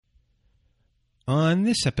On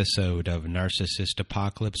this episode of Narcissist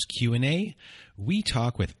Apocalypse Q&A, we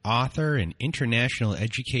talk with author and international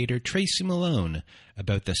educator Tracy Malone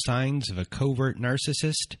about the signs of a covert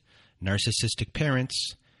narcissist, narcissistic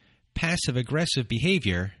parents, passive-aggressive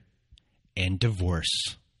behavior, and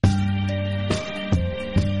divorce.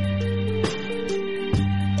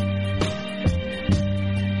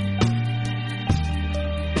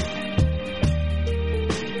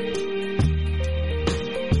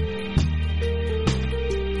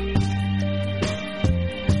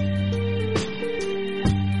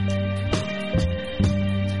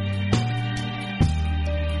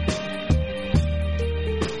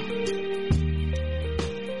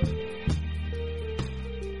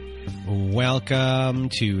 Welcome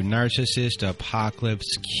to Narcissist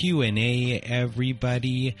Apocalypse Q&A,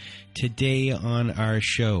 everybody. Today on our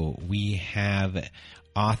show, we have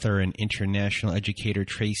author and international educator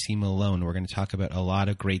Tracy Malone. We're going to talk about a lot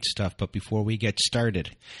of great stuff, but before we get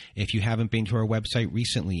started, if you haven't been to our website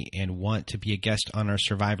recently and want to be a guest on our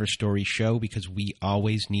Survivor Story show, because we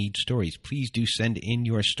always need stories, please do send in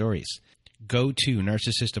your stories. Go to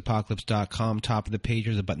narcissistapocalypse.com. Top of the page,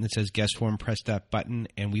 there's a button that says guest form. Press that button,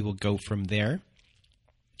 and we will go from there.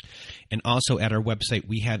 And also at our website,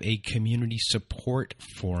 we have a community support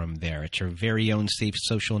forum there. It's our very own safe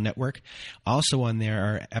social network. Also on there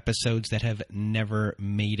are episodes that have never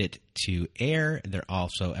made it to air. There are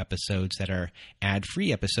also episodes that are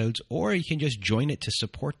ad-free episodes, or you can just join it to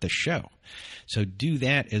support the show. So do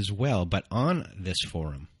that as well. But on this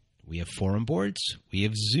forum, we have forum boards. We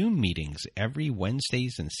have Zoom meetings every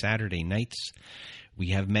Wednesdays and Saturday nights.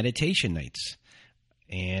 We have meditation nights.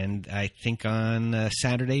 And I think on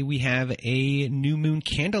Saturday we have a new moon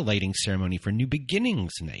candle lighting ceremony for New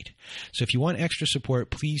Beginnings night. So if you want extra support,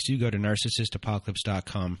 please do go to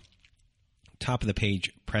narcissistapocalypse.com. Top of the page,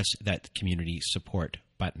 press that community support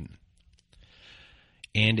button.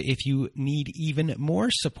 And if you need even more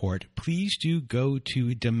support, please do go to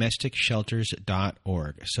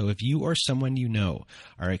domesticshelters.org. So if you or someone you know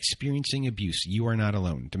are experiencing abuse, you are not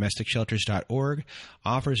alone. Domesticshelters.org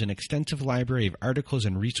offers an extensive library of articles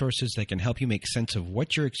and resources that can help you make sense of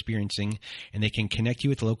what you're experiencing, and they can connect you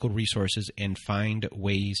with local resources and find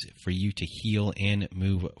ways for you to heal and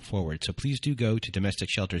move forward. So please do go to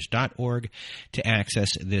domesticshelters.org to access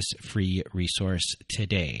this free resource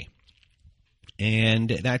today. And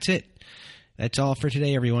that's it. That's all for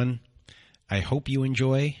today, everyone. I hope you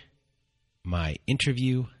enjoy my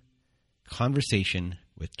interview conversation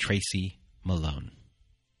with Tracy Malone.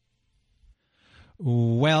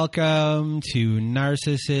 Welcome to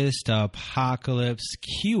Narcissist Apocalypse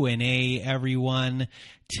Q&A, everyone.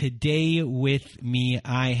 Today with me,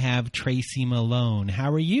 I have Tracy Malone.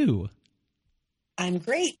 How are you? I'm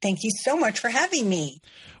great. Thank you so much for having me.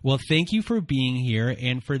 Well, thank you for being here.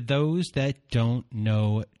 And for those that don't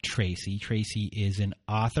know Tracy, Tracy is an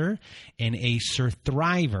author and a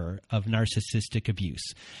survivor of narcissistic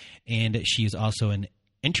abuse. And she is also an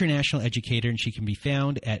international educator, and she can be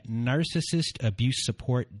found at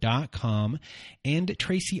narcissistabusesupport.com. And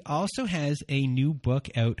Tracy also has a new book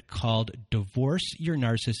out called Divorce Your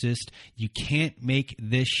Narcissist. You Can't Make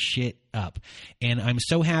This Shit Up. And I'm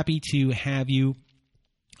so happy to have you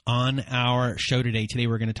on our show today. Today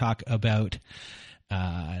we're going to talk about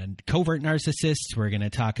covert narcissists. We're going to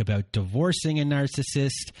talk about divorcing a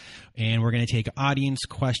narcissist, and we're going to take audience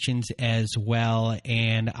questions as well.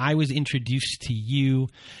 And I was introduced to you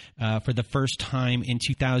for the first time in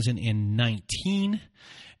 2019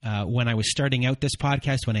 when I was starting out this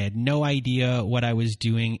podcast, when I had no idea what I was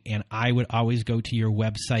doing, and I would always go to your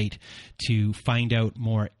website to find out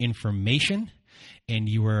more information. And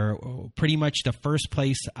you were pretty much the first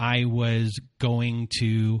place I was going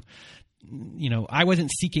to. I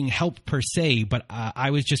wasn't seeking help per se, but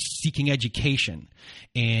I was just seeking education.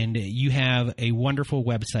 And you have a wonderful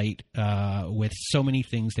website with so many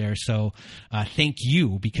things there. So thank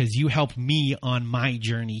you, because you helped me on my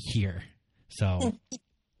journey here. So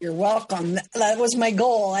you're welcome. That was my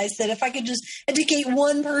goal. I said, if I could just educate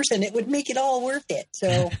one person, it would make it all worth it.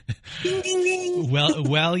 So ding, ding, ding.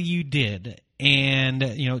 Well, you did. And,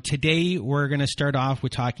 today we're going to start off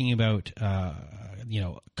with talking about,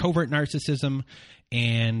 covert narcissism.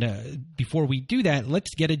 And before we do that,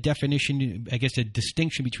 let's get a definition, I guess a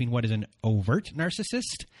distinction between what is an overt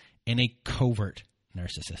narcissist and a covert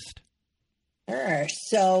narcissist. Sure.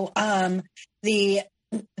 So the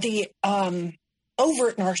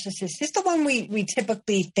overt narcissist is the one we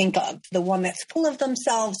typically think of, the one that's full of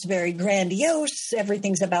themselves, very grandiose,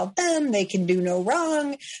 everything's about them, they can do no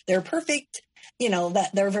wrong, they're perfect. That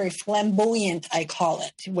they're very flamboyant, I call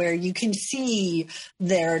it, where you can see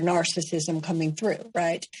their narcissism coming through,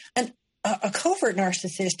 right? And a covert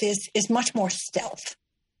narcissist is much more stealth.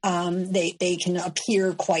 They can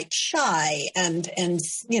appear quite shy and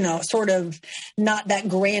sort of not that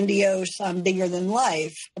grandiose, bigger than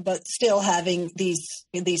life, but still having these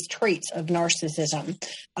traits of narcissism.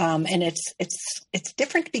 And it's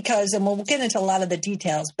different because, and we'll get into a lot of the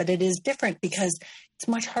details, but it is different because it's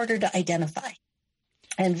much harder to identify,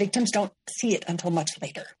 and victims don't see it until much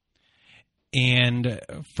later. And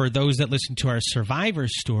for those that listen to our Survivor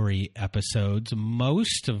Story episodes,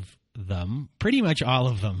 most of them, pretty much all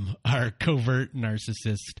of them, are covert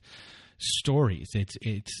narcissist stories.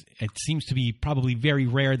 It seems to be probably very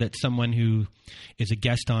rare that someone who is a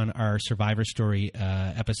guest on our Survivor Story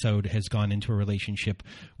episode has gone into a relationship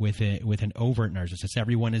with an overt narcissist.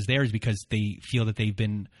 Everyone is theirs because they feel that they've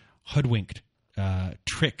been hoodwinked,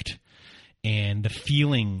 tricked, and the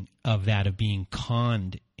feeling of that, of being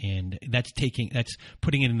conned, and that's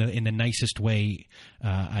putting it in the nicest way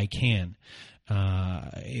I can,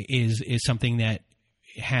 is something that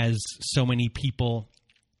has so many people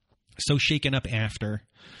so shaken up after,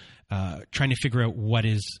 trying to figure out what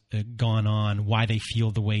has gone on, why they feel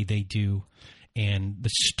the way they do, and the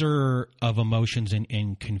stir of emotions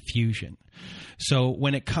and confusion. So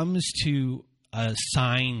when it comes to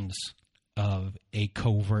signs of a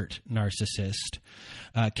covert narcissist,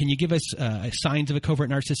 can you give us signs of a covert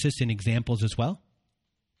narcissist and examples as well?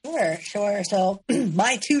 Sure. So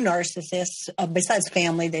my two narcissists, besides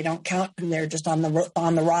family, they don't count, and they're just on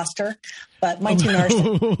the roster. But my two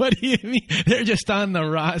narcissists. What do you mean? They're just on the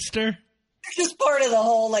roster? They're just part of the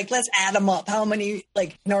whole, let's add them up. How many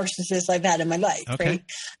narcissists I've had in my life, okay. Right?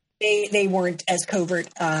 They weren't as covert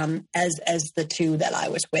as the two that I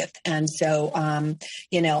was with. And so,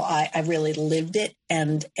 I really lived it,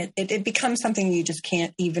 and it becomes something you just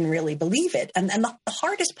can't even really believe it. And the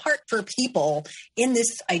hardest part for people in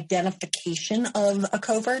this identification of a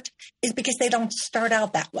covert is because they don't start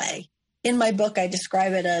out that way. In my book, I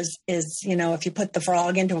describe it as if you put the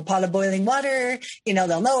frog into a pot of boiling water,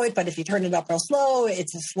 they'll know it. But if you turn it up real slow,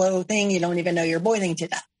 it's a slow thing. You don't even know you're boiling to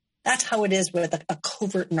death. That's how it is with a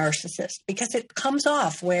covert narcissist, because it comes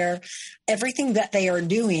off where everything that they are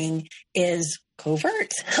doing is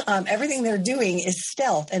covert. Everything they're doing is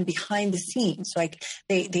stealth and behind the scenes.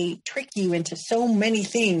 They trick you into so many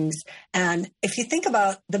things. And if you think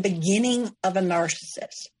about the beginning of a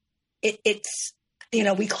narcissist, it's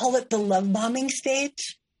we call it the love bombing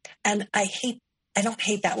stage. And I don't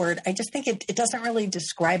hate that word. I just think it doesn't really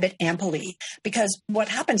describe it amply, because what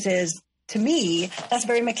happens is, to me, that's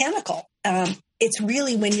very mechanical. It's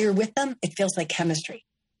really, when you're with them, it feels like chemistry.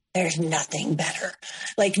 There's nothing better.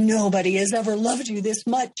 Nobody has ever loved you this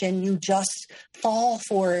much, and you just fall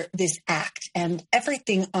for this act. And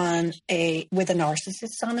everything with a narcissist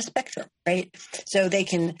is on a spectrum, right? So they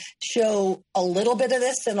can show a little bit of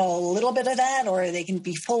this and a little bit of that, or they can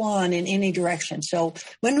be full on in any direction. So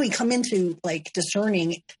when we come into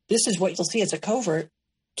discerning, this is what you'll see as a covert,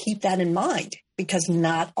 keep that in mind, because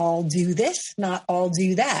not all do this, not all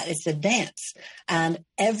do that. It's a dance. And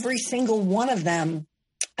every single one of them,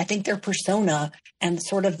 I think their persona and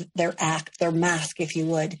sort of their act, their mask, if you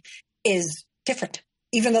would, is different,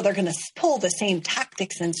 even though they're going to pull the same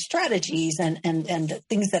tactics and strategies and the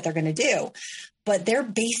things that they're going to do. But they're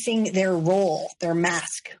basing their role, their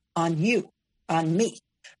mask, on you, on me,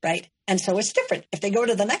 right? And so it's different. If they go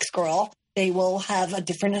to the next girl, they will have a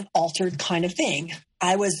different and altered kind of thing.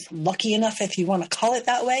 I was lucky enough, if you want to call it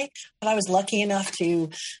that way, but I was lucky enough to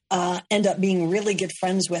end up being really good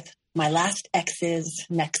friends with my last ex's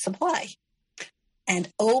next supply. And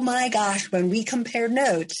oh my gosh, when we compared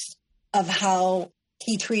notes of how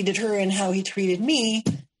he treated her and how he treated me,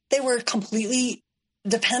 they were completely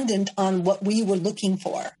dependent on what we were looking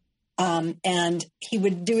for. And he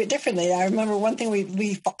would do it differently. I remember one thing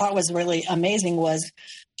we thought was really amazing was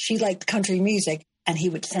she liked country music, and he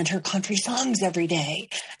would send her country songs every day.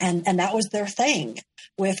 And that was their thing.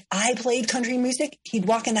 If I played country music, he'd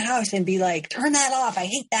walk in the house and be like, turn that off. I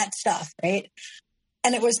hate that stuff. Right.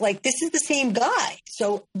 And it was this is the same guy.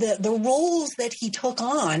 So the roles that he took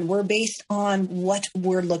on were based on what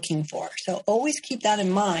we're looking for. So always keep that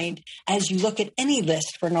in mind as you look at any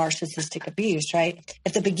list for narcissistic abuse, right?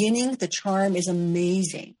 At the beginning, the charm is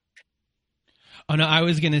amazing. Oh no, I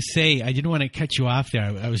was going to say, I didn't want to cut you off there.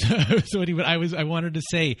 I was waiting, but I wanted to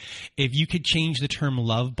say, if you could change the term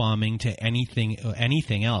love bombing to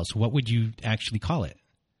anything else, what would you actually call it?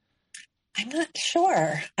 I'm not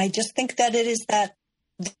sure. I just think that it is that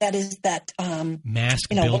mask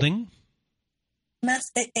building.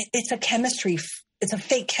 It's a chemistry. It's a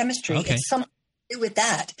fake chemistry. Okay. It's something to do with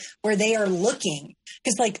that, where they are looking,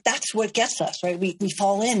 because that's what gets us, right? We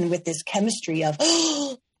fall in with this chemistry of.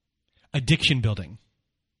 Addiction building.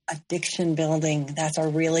 Addiction building. That's a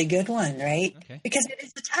really good one, right? Okay. Because it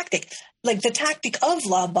is the tactic. Like the tactic of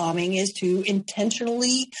love bombing is to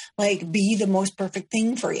intentionally be the most perfect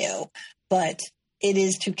thing for you. But it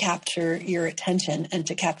is to capture your attention and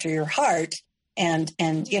to capture your heart and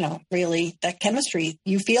really that chemistry.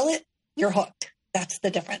 You feel it, you're hooked. That's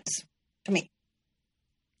the difference to me.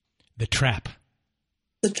 The trap.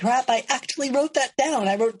 The trap. I actually wrote that down.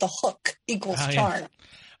 I wrote the hook equals charm.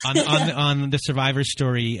 Yeah. On the Survivor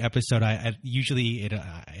Story episode, I usually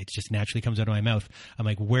it just naturally comes out of my mouth. I'm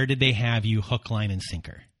like, where did they have you hook, line, and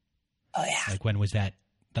sinker? Oh yeah. Like when was that?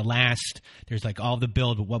 The last. There's like all the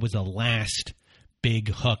build, but what was the last big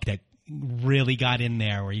hook that really got in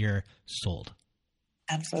there where you're sold?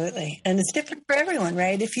 Absolutely, and it's different for everyone,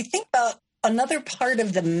 right? If you think about another part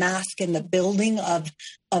of the mask and the building of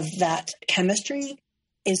that chemistry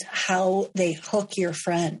is how they hook your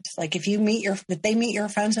friends. Like if they meet your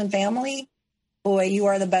friends and family, boy, you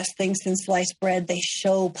are the best thing since sliced bread. They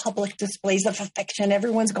show public displays of affection.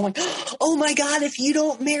 Everyone's going, oh my God, if you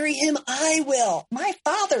don't marry him, I will. My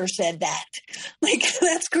father said that. Like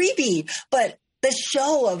that's creepy. But the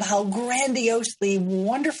show of how grandiosely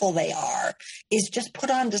wonderful they are is just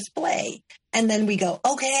put on display. And then we go,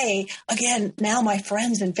 okay, again, now my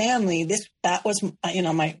friends and family, that was,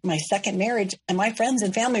 my second marriage, and my friends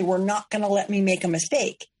and family were not going to let me make a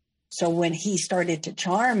mistake. So when he started to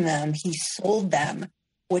charm them, he sold them,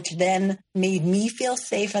 which then made me feel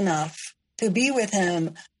safe enough to be with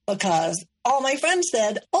him because all my friends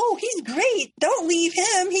said, oh, he's great. Don't leave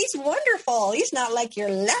him. He's wonderful. He's not like your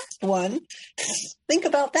last one. Think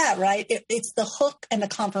about that, right? It's the hook and the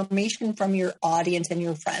confirmation from your audience and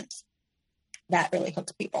your friends. That really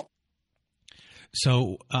hooks people.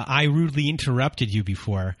 So I rudely interrupted you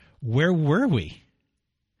before. Where were we?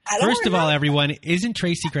 First of all, everyone, isn't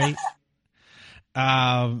Tracy great?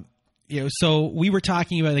 So we were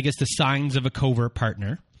talking about, I guess, the signs of a covert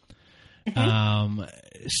partner. Mm-hmm.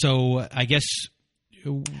 So I guess,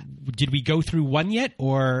 did we go through one yet,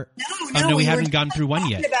 or no, we haven't gone through one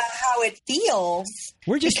yet. About how it feels.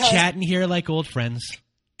 We're just chatting here like old friends.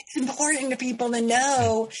 It's important to people to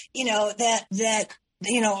know, that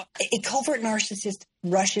a covert narcissist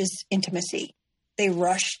rushes intimacy. They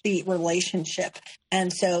rush the relationship.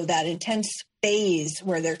 And so that intense phase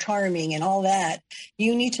where they're charming and all that,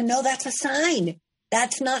 you need to know that's a sign.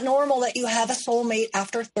 That's not normal that you have a soulmate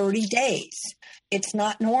after 30 days. It's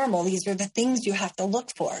not normal. These are the things you have to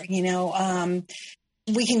look for.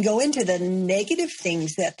 We can go into the negative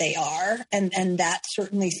things that they are, and that's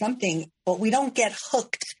certainly something, but we don't get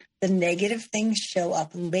hooked. The negative things show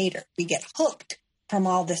up later. We get hooked from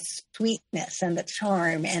all the sweetness and the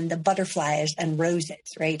charm and the butterflies and roses,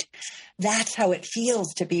 right? That's how it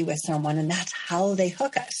feels to be with someone, and that's how they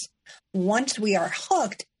hook us. Once we are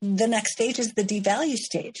hooked, the next stage is the devalue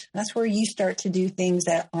stage. That's where you start to do things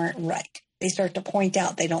that aren't right. They start to point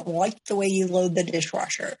out they don't like the way you load the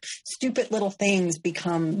dishwasher. Stupid little things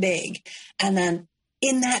become big. And then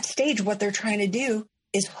in that stage, what they're trying to do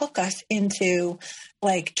is hook us into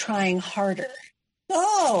trying harder.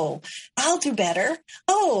 Oh, I'll do better.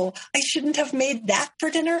 Oh, I shouldn't have made that for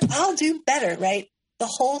dinner. I'll do better, right? The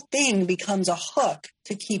whole thing becomes a hook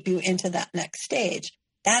to keep you into that next stage.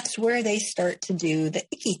 That's where they start to do the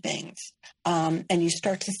icky things. And you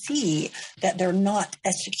start to see that they're not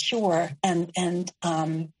as secure and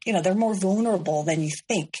they're more vulnerable than you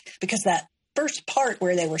think, because that first part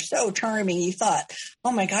where they were so charming, you thought,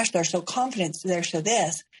 oh my gosh, they're so confident, they're so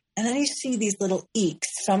this. And then you see these little eeks.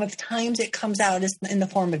 Sometimes it comes out as in the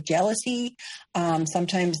form of jealousy.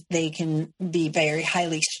 Sometimes they can be very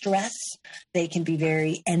highly stressed. They can be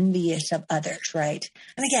very envious of others, right?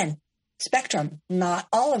 And again, spectrum, not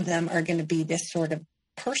all of them are going to be this sort of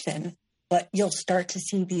person, but you'll start to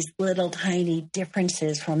see these little tiny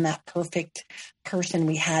differences from that perfect person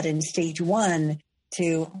we had in stage one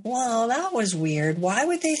to, well, that was weird. Why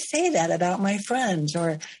would they say that about my friends?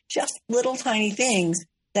 Or just little tiny things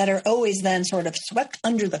that are always then sort of swept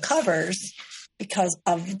under the covers because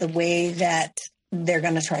of the way that they're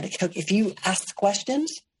going to try to cook. If you ask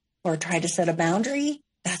questions or try to set a boundary,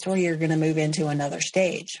 that's where you're going to move into another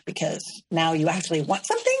stage, because now you actually want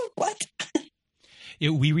something. What?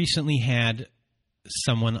 We recently had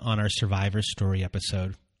someone on our Survivor Story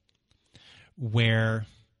episode where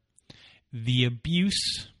the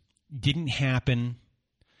abuse didn't happen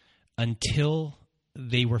until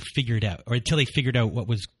they were figured out, or until they figured out what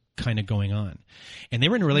was kind of going on. And they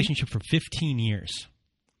were in a relationship for 15 years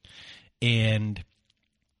and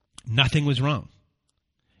nothing was wrong.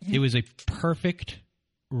 It was a perfect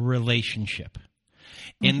relationship.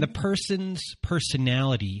 And the person's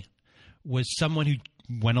personality was someone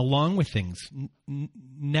went along with things,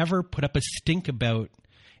 never put up a stink about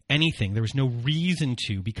anything. There was no reason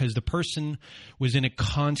to, because the person was in a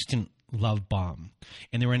constant love bomb.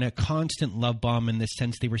 And they were in a constant love bomb in the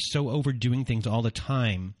sense they were so overdoing things all the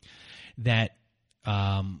time that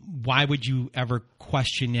why would you ever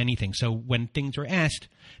question anything? So when things are asked,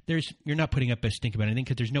 you're not putting up a stink about anything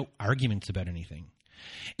because there's no arguments about anything.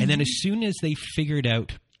 And then as soon as they figured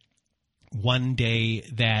out one day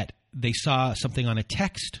that they saw something on a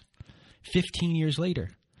text 15 years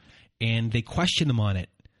later and they questioned them on it,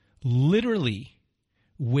 literally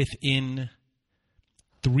within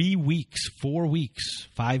 3 weeks, 4 weeks,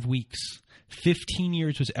 5 weeks, 15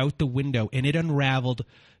 years was out the window, and it unraveled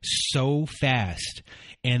so fast.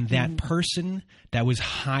 And that person that was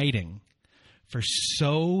hiding for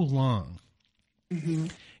so long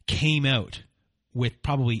came out with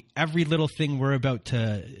probably every little thing we're about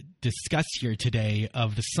to discuss here today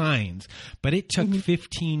of the signs. But it took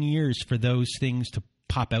 15 years for those things to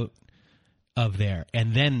pop out of there.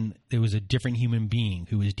 And then there was a different human being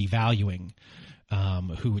who was devaluing,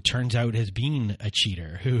 who it turns out has been a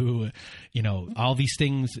cheater, who, all these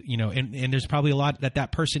things, and there's probably a lot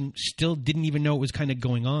that person still didn't even know it was kind of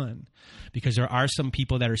going on, because there are some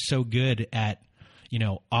people that are so good at,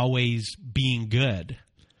 always being good.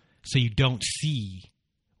 So you don't see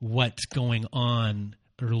what's going on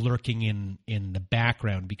or lurking in the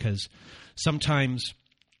background, because sometimes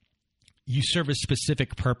you serve a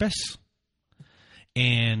specific purpose,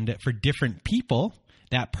 and for different people,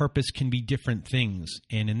 that purpose can be different things.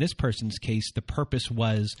 And in this person's case, the purpose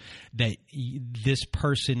was that this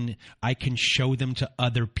person, I can show them to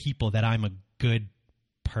other people that I'm a good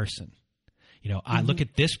person. I look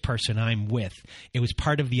at this person I'm with. It was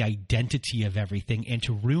part of the identity of everything. And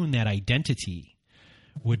to ruin that identity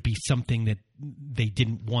would be something that they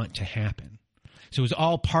didn't want to happen. So it was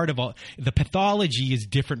all part of the pathology is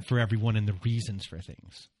different for everyone and the reasons for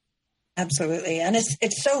things. Absolutely. And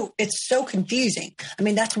it's so confusing. I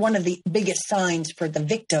mean, that's one of the biggest signs for the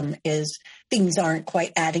victim is things aren't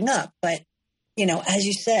quite adding up. But, as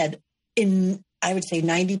you said, I would say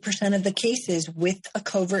 90% of the cases with a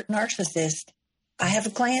covert narcissist, I have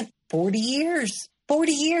a client 40 years,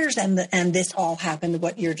 and this all happened,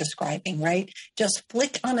 what you're describing, right? Just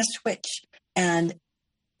flick on a switch, and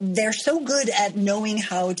they're so good at knowing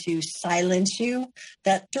how to silence you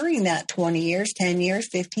that during that 20 years, 10 years,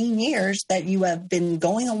 15 years that you have been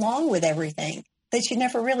going along with everything, that you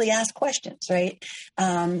never really ask questions, right?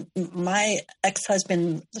 My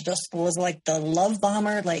ex-husband just was like the love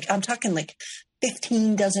bomber. Like, I'm talking like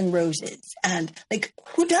 15 dozen roses. And like,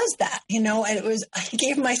 who does that? And I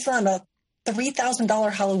gave my son a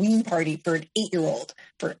 $3,000 Halloween party for an 8-year-old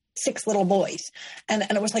for 6 little boys. And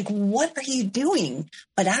it was like, what are you doing?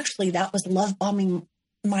 But actually that was love bombing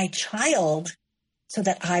my child so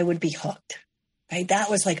that I would be hooked, right? That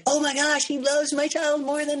was like, oh my gosh, he loves my child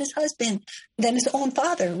more than his husband, than his own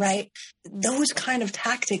father, right? Those kind of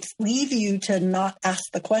tactics leave you to not ask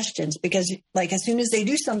the questions, because like as soon as they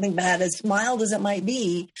do something bad, as mild as it might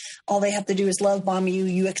be, all they have to do is love bomb you.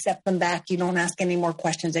 You accept them back. You don't ask any more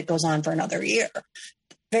questions. It goes on for another year.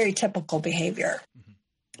 Very typical behavior,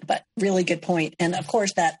 but really good point. And of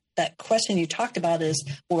course, that question you talked about is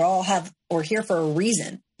we're here for a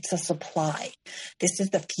reason. It's a supply. This is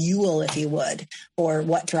the fuel, if you would, or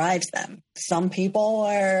what drives them. Some people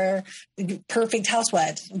are perfect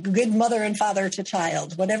housewives, good mother and father to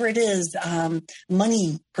child, whatever it is,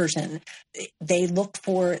 money person. They look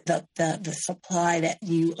for the supply that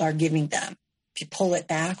you are giving them. If you pull it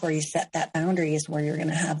back or you set that boundary is where you're going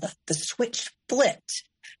to have the switch flipped,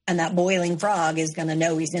 and that boiling frog is going to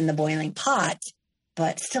know he's in the boiling pot,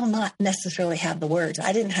 but still not necessarily have the words.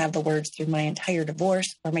 I didn't have the words through my entire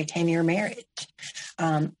divorce or my 10-year marriage.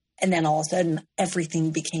 And then all of a sudden,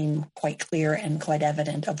 everything became quite clear and quite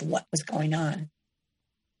evident of what was going on.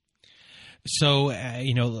 So,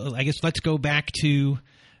 I guess let's go back to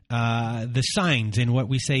the signs and what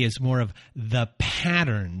we say is more of the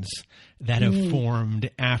patterns that have formed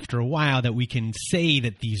after a while that we can say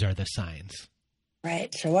that these are the signs.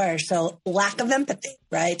 Right, sure. So lack of empathy,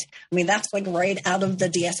 right? I mean, that's like right out of the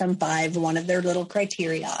DSM-5, one of their little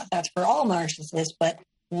criteria. That's for all narcissists, but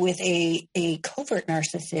with a covert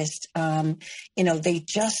narcissist, they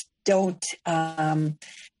just don't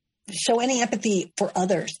show any empathy for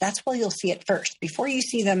others. That's where you'll see it first. Before you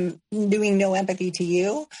see them doing no empathy to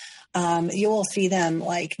you, you will see them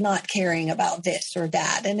like not caring about this or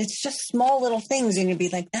that. And it's just small little things. And you'll be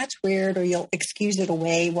like, that's weird. Or you'll excuse it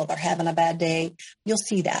away while they're having a bad day. You'll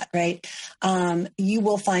see that, right? You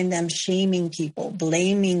will find them shaming people,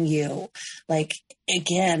 blaming you. Like,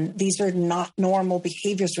 again, these are not normal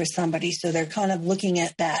behaviors with somebody. So they're kind of looking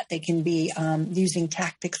at that. They can be using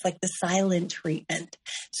tactics like the silent treatment.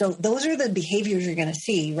 So those are the behaviors you're going to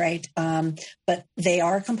see, right? But they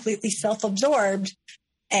are completely self-absorbed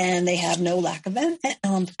and they have no lack of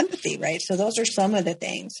empathy, right? So those are some of the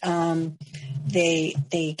things.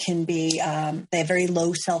 They can be, they have very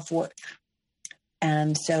low self-worth.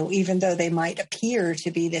 And so even though they might appear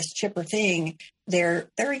to be this chipper thing, they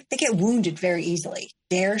get wounded very easily.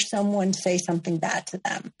 Dare someone say something bad to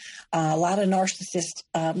them. A lot of narcissists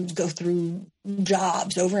go through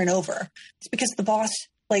jobs over and over. It's because the boss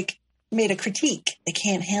made a critique. They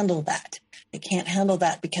can't handle that. They can't handle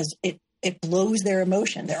that because it blows their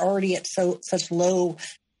emotion. They're already at such low,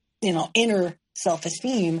 inner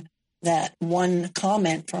self-esteem that one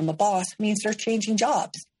comment from the boss means they're changing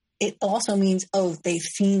jobs. It also means, they've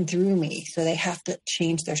seen through me, so they have to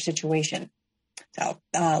change their situation. So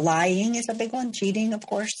lying is a big one. Cheating, of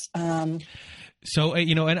course. So,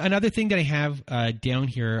 another thing that I have down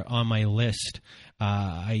here on my list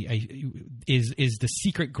is the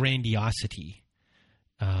secret grandiosity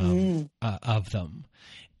of them.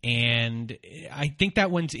 And I think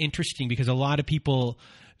that one's interesting because a lot of people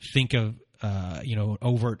think of,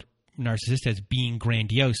 overt narcissist as being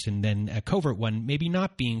grandiose, and then a covert one maybe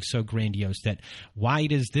not being so grandiose. That why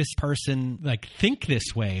does this person think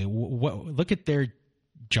this way? Look at their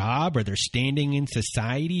job or their standing in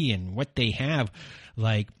society and what they have.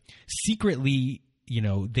 Secretly,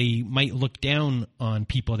 they might look down on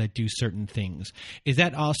people that do certain things. Is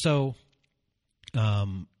that also,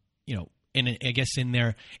 and I guess in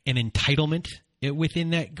there an entitlement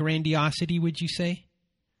within that grandiosity? Would you say?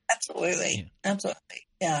 Absolutely. Yeah. Absolutely.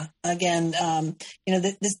 Yeah. Again,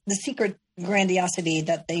 the secret grandiosity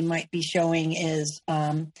that they might be showing is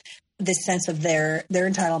this sense of their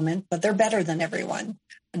entitlement, but they're better than everyone.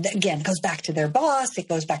 Again, it goes back to their boss. It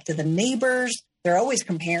goes back to the neighbors. They're always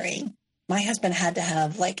comparing. My husband had to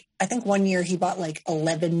have I think one year he bought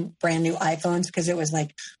 11 brand new iPhones because it was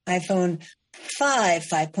iPhone 5,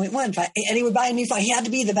 5.1, 5, and he would buy a new phone. He had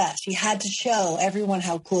to be the best. He had to show everyone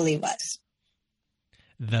how cool he was.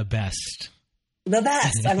 The best. The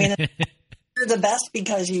best. I mean, you're the best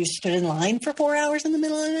because you stood in line for 4 hours in the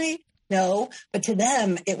middle of the night? No, but to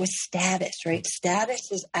them, it was status, right?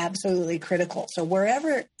 Status is absolutely critical. So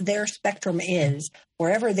wherever their spectrum is,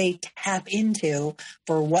 wherever they tap into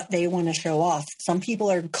for what they want to show off, some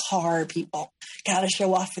people are car people, got to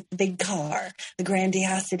show off with the big car, the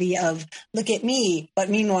grandiosity of, look at me, but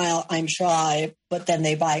meanwhile, I'm shy, but then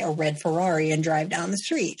they buy a red Ferrari and drive down the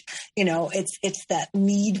street. It's that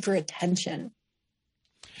need for attention.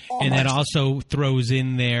 And that also throws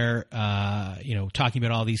in there, talking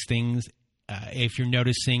about all these things. If you're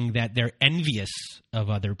noticing that they're envious of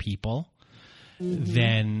other people,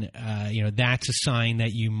 then, that's a sign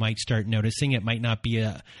that you might start noticing. It might not be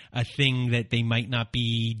a thing that they might not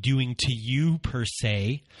be doing to you per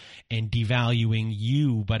se and devaluing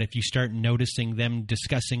you. But if you start noticing them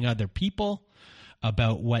discussing other people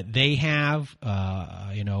about what they have,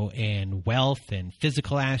 and wealth and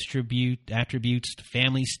physical attributes,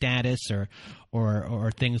 family status,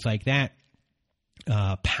 or things like that,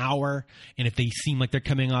 power. And if they seem like they're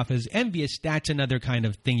coming off as envious, that's another kind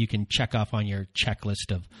of thing you can check off on your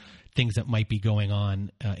checklist of things that might be going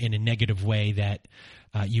on in a negative way that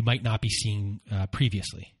you might not be seeing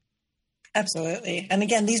previously. Absolutely. And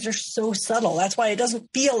again, these are so subtle. That's why it doesn't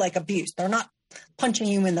feel like abuse. They're not punching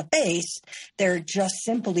you in the face. They're just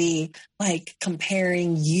simply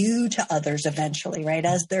comparing you to others eventually, right?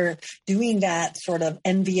 As they're doing that sort of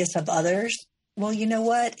envious of others. Well, you know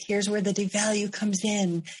what? Here's where the devalue comes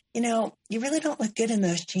in. You really don't look good in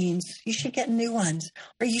those jeans. You should get new ones.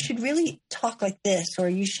 Or you should really talk like this, or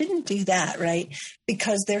you shouldn't do that, right?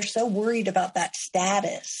 Because they're so worried about that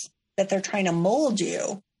status that they're trying to mold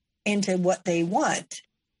you into what they want.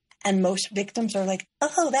 And most victims are like,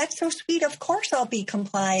 oh, that's so sweet. Of course I'll be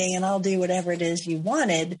complying and I'll do whatever it is you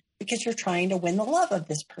wanted because you're trying to win the love of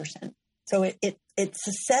this person. So it's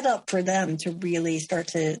a setup for them to really start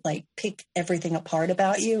to pick everything apart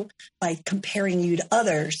about you by comparing you to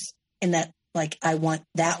others in that, I want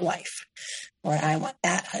that wife or I want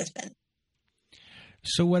that husband.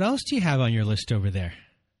 So what else do you have on your list over there?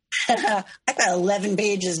 I've got 11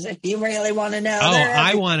 pages if you really want to know. Oh,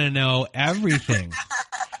 I want to know everything.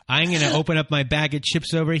 I'm going to open up my bag of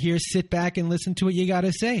chips over here, sit back and listen to what you got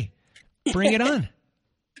to say. Bring it on.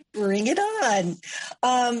 Bring it on.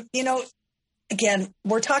 Again,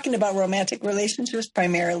 we're talking about romantic relationships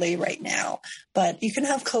primarily right now, but you can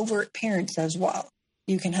have covert parents as well.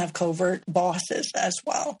 You can have covert bosses as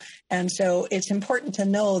well. And so it's important to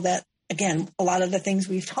know that, again, a lot of the things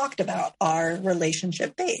we've talked about are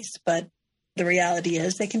relationship based, but the reality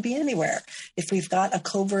is they can be anywhere. If we've got a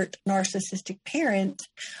covert narcissistic parent,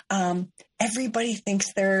 everybody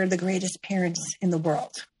thinks they're the greatest parents in the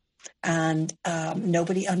world. And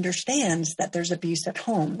nobody understands that there's abuse at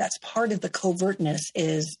home. That's part of the covertness,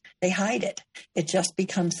 is they hide it. It just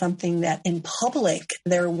becomes something that in public,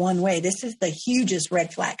 they're one way. This is the hugest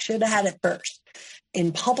red flag. Should have had it first.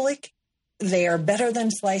 In public, they are better than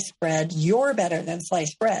sliced bread. You're better than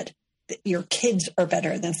sliced bread. Your kids are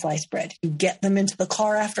better than sliced bread. You get them into the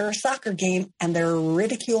car after a soccer game and they're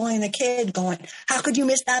ridiculing the kid, going, how could you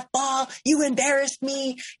miss that ball? You embarrassed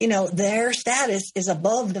me. Their status is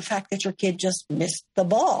above the fact that your kid just missed the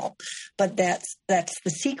ball. But that's the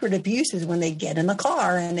secret abuse, is when they get in the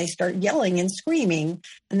car and they start yelling and screaming.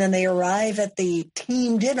 And then they arrive at the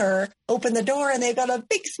team dinner, open the door, and they've got a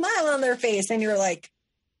big smile on their face. And you're like,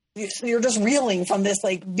 you're just reeling from this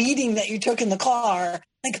beating that you took in the car.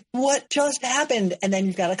 What just happened? And then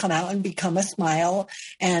you've got to come out and become a smile.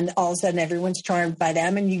 And all of a sudden everyone's charmed by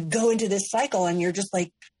them. And you go into this cycle and you're just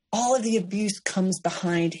all of the abuse comes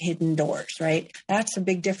behind hidden doors, right? That's a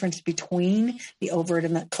big difference between the overt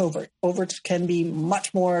and the covert. Overts can be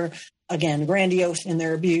much more, again, grandiose in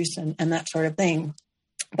their abuse and that sort of thing.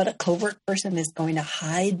 But a covert person is going to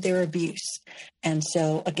hide their abuse. And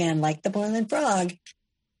so, again, like the boiling frog,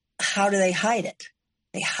 how do they hide it?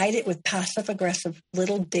 They hide it with passive-aggressive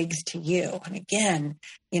little digs to you. And again,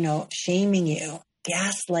 shaming you,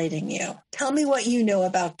 gaslighting you. Tell me what you know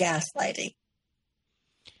about gaslighting.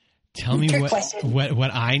 Tell me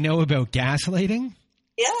what I know about gaslighting?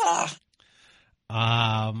 Yeah.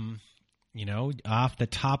 Off the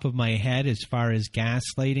top of my head, as far as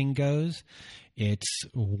gaslighting goes, it's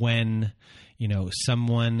when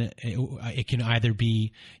someone, it can either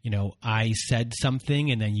be, I said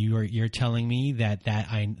something and then you're telling me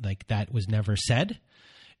that was never said,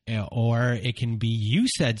 or it can be you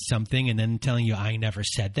said something and then telling you I never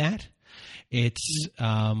said that. It's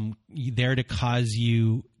there to cause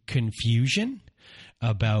you confusion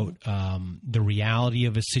about the reality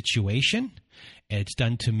of a situation. It's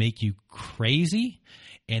done to make you crazy.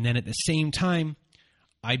 And then at the same time,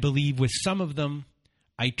 I believe with some of them,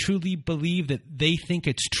 I truly believe that they think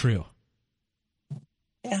it's true.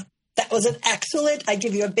 Yeah, that was an excellent, I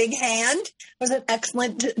give you a big hand. It was an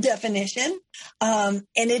excellent definition. And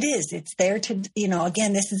it is, it's there to,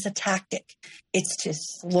 again, this is a tactic. It's to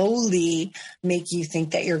slowly make you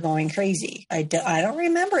think that you're going crazy. I don't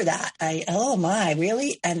remember that. Oh my,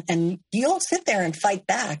 really? And you'll sit there and fight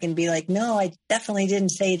back and be like, no, I definitely didn't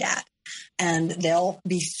say that. And they'll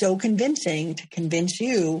be so convincing to convince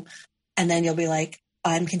you. And then you'll be like,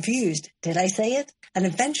 I'm confused. Did I say it? And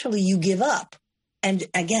eventually you give up. And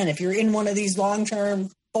again, if you're in one of these long-term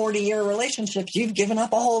 40-year relationships, you've given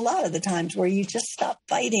up a whole lot of the times where you just stop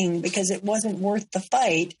fighting because it wasn't worth the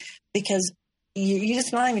fight, because you're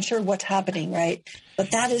just not even sure what's happening, right? But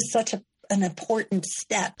that is such an important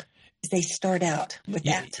step as they start out with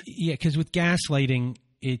that. Yeah, because with gaslighting,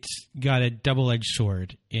 it's got a double-edged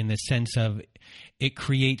sword in the sense of it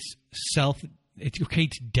creates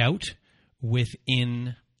doubt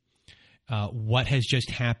within what has just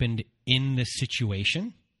happened in the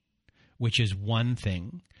situation, which is one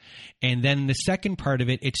thing. And then the second part of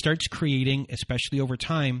it, it starts creating, especially over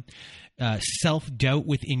time, self-doubt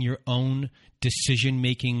within your own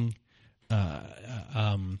decision-making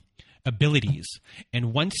abilities.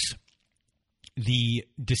 And once the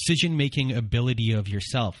decision-making ability of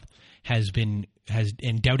yourself and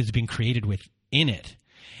doubt has been created within it,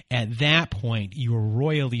 at that point, you're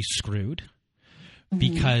royally screwed,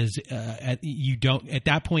 because at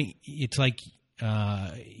that point, it's like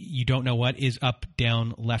you don't know what is up,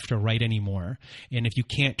 down, left, or right anymore. And if you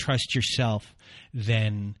can't trust yourself,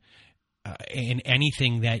 then in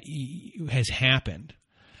anything that has happened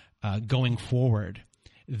going forward,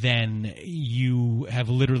 then you have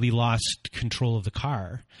literally lost control of the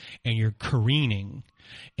car and you're careening,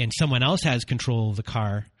 and someone else has control of the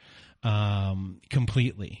car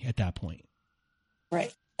completely at that point.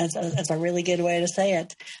 Right. That's a really good way to say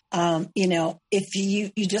it. If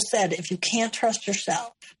you just said, if you can't trust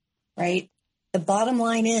yourself, right? The bottom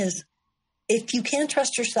line is, if you can't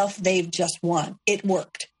trust yourself, they've just won. It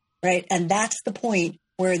worked, right? And that's the point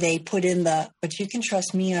where they put in but you can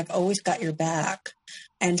trust me. I've always got your back.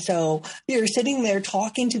 And so you're sitting there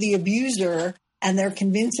talking to the abuser and they're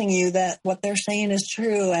convincing you that what they're saying is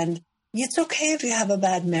true. And it's okay if you have a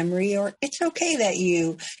bad memory, or it's okay that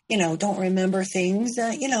you don't remember things.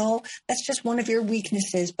 That's just one of your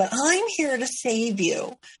weaknesses, but I'm here to save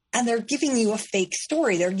you. And they're giving you a fake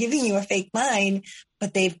story. They're giving you a fake mind,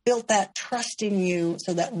 but they've built that trust in you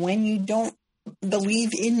so that when you don't believe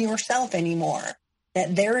in yourself anymore,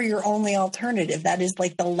 that they're your only alternative. That is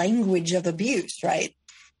like the language of abuse, right?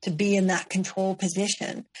 To be in that control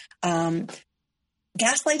position.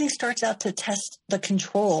 Gaslighting starts out to test the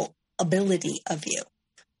control ability of you,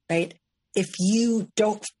 right? If you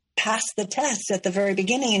don't pass the test at the very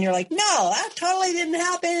beginning and you're like, no, that totally didn't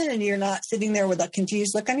happen, and you're not sitting there with a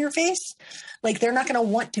confused look on your face, like they're not going to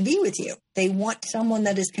want to be with you. They want someone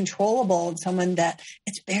that is controllable and someone that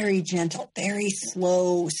it's very gentle, very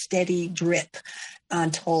slow, steady drip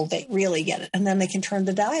until they really get it. And then they can turn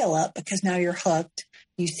the dial up because now you're hooked.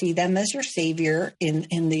 You see them as your savior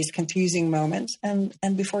in these confusing moments. And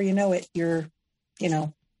before you know it, you're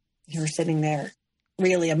sitting there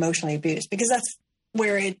really emotionally abused, because that's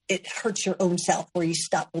where it hurts your own self, where you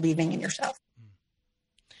stop believing in yourself.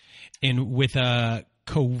 And with a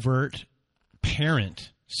covert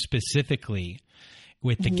parent specifically,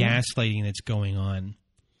 with the gaslighting that's going on,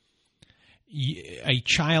 a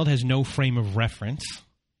child has no frame of reference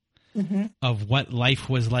of what life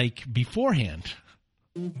was like beforehand.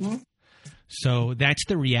 So that's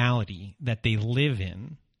the reality that they live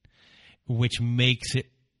in, which makes it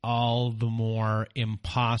all the more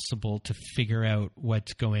impossible to figure out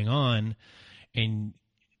what's going on. And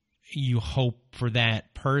you hope for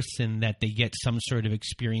that person that they get some sort of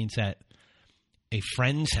experience at a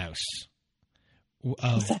friend's house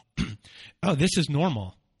of, oh, this is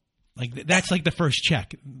normal. Like that's like the first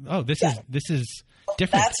check. Oh, this is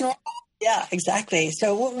different. That's normal. Yeah, exactly.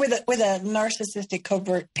 So with a narcissistic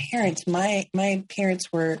covert parents, my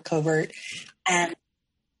parents were covert, and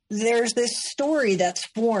there's this story that's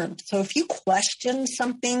formed. So if you question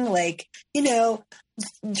something like,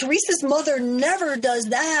 Teresa's mother never does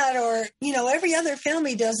that, or, every other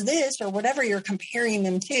family does this, or whatever you're comparing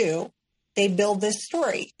them to, they build this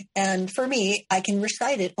story. And for me, I can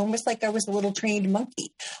recite it almost like I was a little trained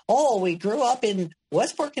monkey. Oh, we grew up in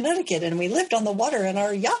Westport, Connecticut, and we lived on the water, and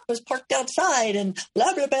our yacht was parked outside, and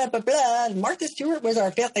blah, blah, blah, blah, blah. And Martha Stewart was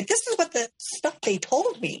our family. This is what the stuff they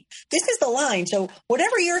told me. This is the line. So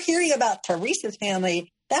whatever you're hearing about Teresa's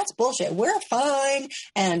family, that's bullshit. We're fine.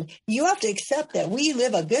 And you have to accept that we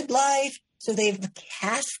live a good life. So they've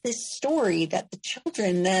cast this story that the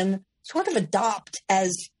children then sort of adopt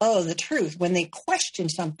as, the truth. When they question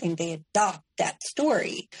something, they adopt that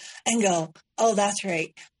story and go, oh, that's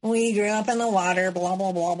right. We grew up in the water, blah,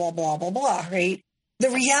 blah, blah, blah, blah, blah, blah, right? The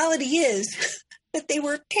reality is that they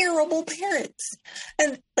were terrible parents.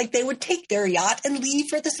 And like they would take their yacht and leave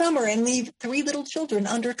for the summer and leave 3 little children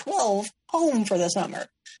under 12 home for the summer.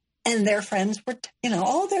 And their friends were,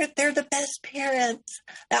 they're the best parents.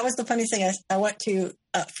 That was the funniest thing. I went to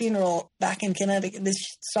a funeral back in Connecticut this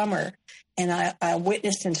summer, and I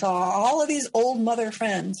witnessed and saw all of these old mother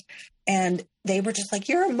friends. And they were just like,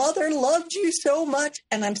 your mother loved you so much.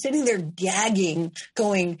 And I'm sitting there gagging,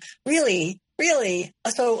 going, really, really?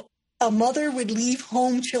 So a mother would leave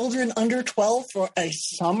home children under 12 for a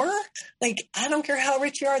summer? Like, I don't care how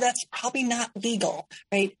rich you are. That's probably not legal,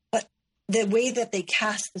 right? But the way that they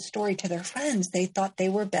cast the story to their friends, they thought they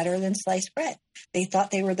were better than sliced bread. They thought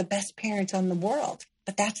they were the best parents on the world.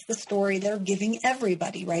 But that's the story they're giving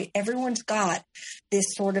everybody, right? Everyone's got this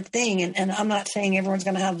sort of thing. And I'm not saying everyone's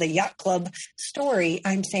going to have the yacht club story.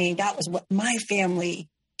 I'm saying that was what my family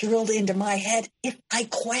drilled into my head. If I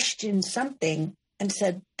questioned something and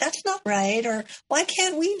said, that's not right, or why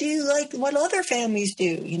can't we do like what other families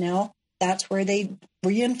do, that's where they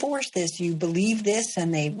reinforce this. You believe this,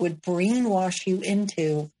 and they would brainwash you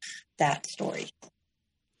into that story.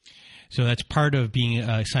 So that's part of being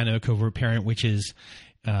a sign of a covert parent, which is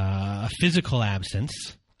a physical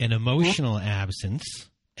absence, an emotional absence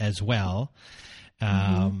as well.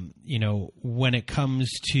 When it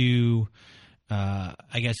comes to,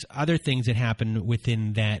 I guess, other things that happen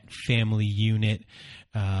within that family unit,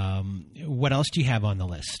 what else do you have on the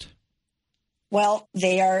list? Well,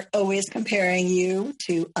 they are always comparing you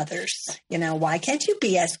to others. Why can't you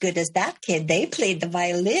be as good as that kid? They played the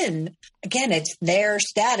violin. Again, it's their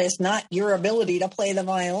status, not your ability to play the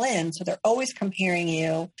violin. So they're always comparing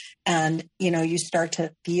you. And, you start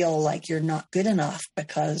to feel like you're not good enough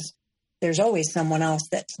because there's always someone else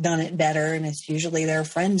that's done it better. And it's usually their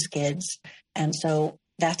friends' kids. And so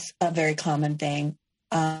that's a very common thing.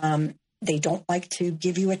 They don't like to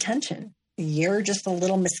give you attention. You're just a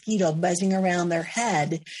little mosquito buzzing around their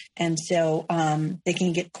head. And so they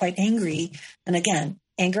can get quite angry. And again,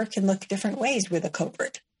 anger can look different ways with a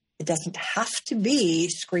covert. It doesn't have to be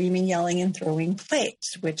screaming, yelling, and throwing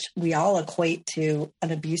plates, which we all equate to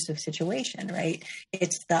an abusive situation, right?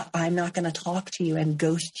 It's the I'm not going to talk to you and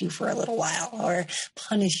ghost you for a little while or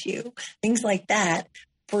punish you, things like that,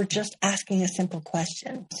 for just asking a simple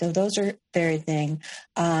question. So those are their thing.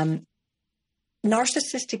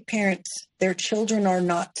 Narcissistic parents, their children are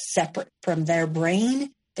not separate from their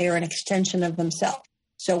brain. They are an extension of themselves.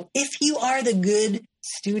 So if you are the good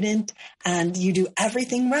student and you do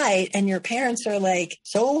everything right and your parents are like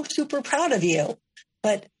so super proud of you,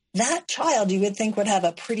 but that child you would think would have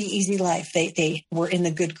a pretty easy life. They were in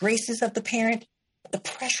the good graces of the parent. The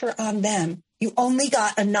pressure on them. You only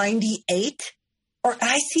got a 98, or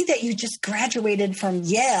I see that you just graduated from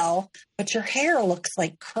Yale, but your hair looks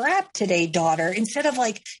like crap today, daughter. Instead of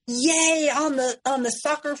like, yay, on the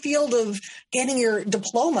soccer field of getting your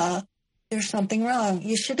diploma, there's something wrong.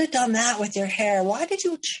 You should have done that with your hair. Why did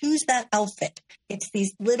you choose that outfit? It's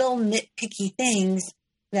these little nitpicky things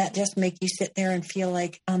that just make you sit there and feel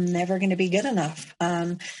like I'm never going to be good enough.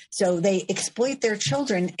 So they exploit their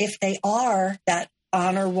children if they are that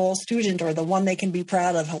honor roll student or the one they can be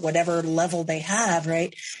proud of, whatever level they have,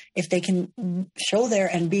 right? If they can show there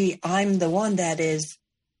and be, I'm the one that is,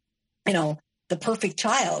 the perfect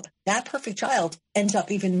child, that perfect child ends up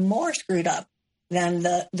even more screwed up than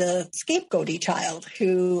the scapegoaty child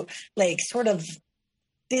who like sort of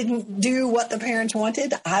didn't do what the parents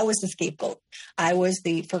wanted. I was the scapegoat. I was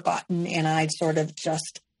the forgotten, and I sort of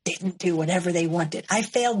just didn't do whatever they wanted. I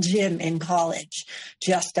failed gym in college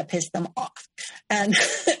just to piss them off. And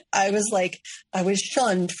I was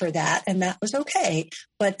shunned for that, and that was okay.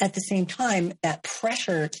 But at the same time, that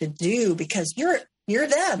pressure to do, because you're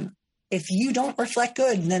them. If you don't reflect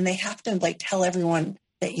good, then they have to like tell everyone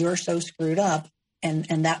that you're so screwed up.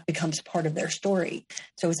 And that becomes part of their story.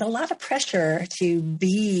 So it's a lot of pressure to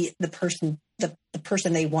be the person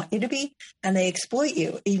they want you to be, and they exploit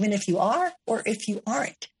you, even if you are or if you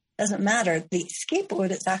aren't. Doesn't matter. The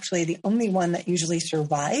scapegoat is actually the only one that usually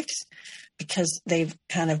survives because they've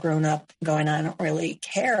kind of grown up going, I don't really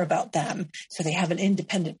care about them. So they have an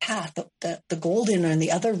independent path. The golden and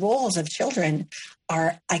the other roles of children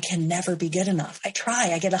are, I can never be good enough. I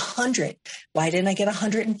try, I get 100. Why didn't I get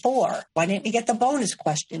 104? Why didn't you get the bonus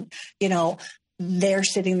question? They're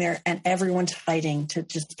sitting there and everyone's fighting to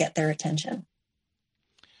just get their attention.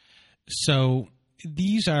 So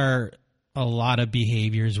these are a lot of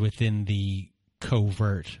behaviors within the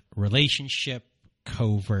covert relationship,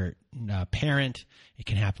 covert parent. It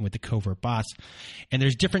can happen with the covert boss. And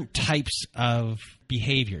there's different types of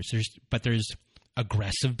behaviors. There's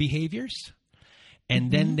aggressive behaviors. And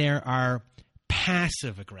then there are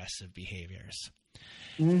passive aggressive behaviors.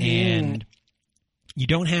 And you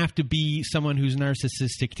don't have to be someone who's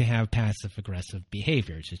narcissistic to have passive aggressive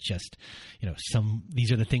behaviors. It's just,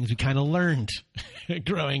 these are the things we kind of learned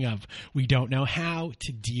growing up. We don't know how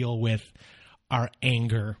to deal with our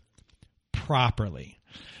anger properly.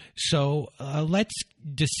 So let's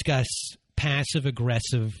discuss passive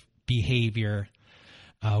aggressive behavior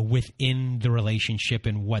within the relationship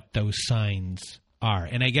and what those signs are.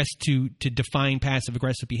 And I guess to define passive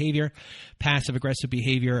aggressive behavior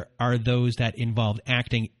are those that involve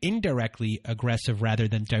acting indirectly aggressive rather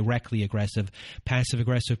than directly aggressive. Passive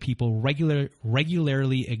aggressive people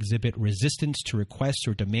regularly exhibit resistance to requests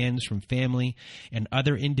or demands from family and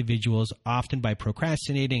other individuals, often by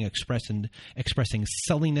procrastinating, expressing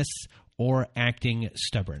silliness, or acting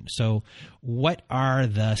stubborn. So what are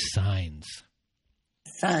the signs?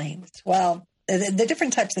 Well, the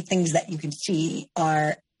different types of things that you can see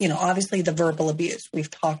are, obviously the verbal abuse. We've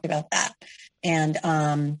talked about that.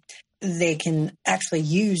 And they can actually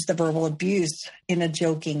use the verbal abuse in a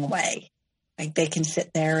joking way. Like they can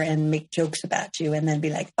sit there and make jokes about you and then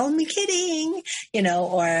be like, only kidding,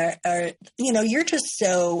 or you're just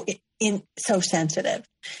so sensitive.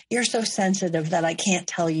 You're so sensitive that I can't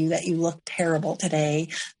tell you that you look terrible today.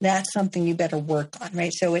 That's something you better work on,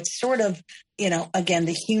 right? So it's sort of, again,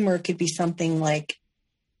 the humor could be something like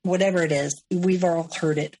whatever it is. We've all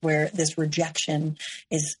heard it where this rejection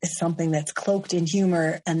is something that's cloaked in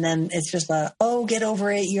humor. And then it's just get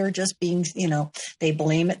over it. You're just being, they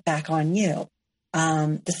blame it back on you.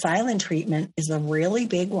 The silent treatment is a really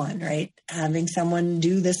big one, right? Having someone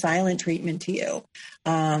do the silent treatment to you.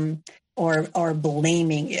 Or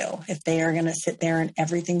blaming you. If they are going to sit there and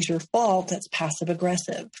everything's your fault, that's passive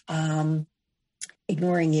aggressive.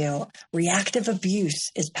 Ignoring you. Reactive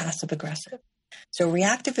abuse is passive aggressive. So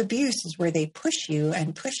reactive abuse is where they push you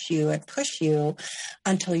and push you and push you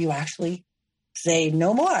until you actually say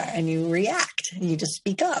no more and you react and you just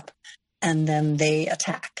speak up and then they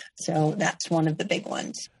attack. So that's one of the big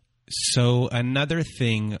ones. So another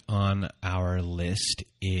thing on our list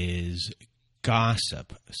is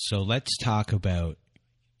gossip. So let's talk about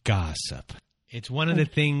gossip. It's one of the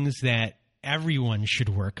things that everyone should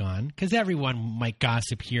work on, because everyone might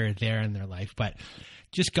gossip here or there in their life, but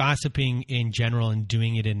just gossiping in general and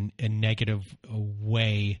doing it in a negative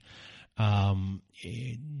way, done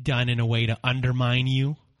in a way to undermine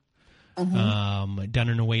you, done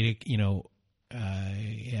in a way to,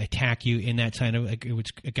 attack you in that kind of, which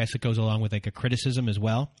I guess it goes along with like a criticism as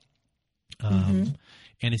well. And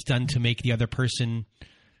it's done to make the other person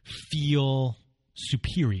feel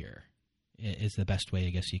superior is the best way, I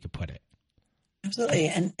guess you could put it. Absolutely.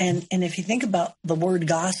 And if you think about the word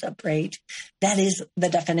gossip, right, that is the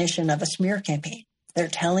definition of a smear campaign. They're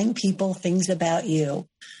telling people things about you.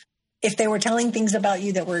 If they were telling things about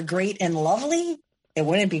you that were great and lovely, it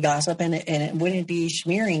wouldn't be gossip and it wouldn't be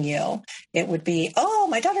smearing you. It would be, oh,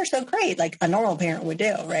 my daughter's so great, like a normal parent would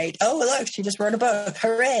do, right? Oh, look, she just wrote a book.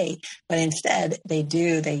 Hooray. But instead they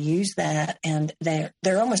use that, and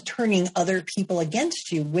they're almost turning other people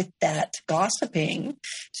against you with that gossiping,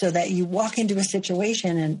 so that you walk into a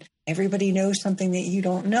situation and everybody knows something that you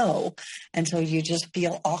don't know. And so you just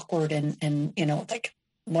feel awkward and like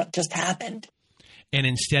what just happened. And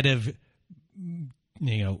instead of,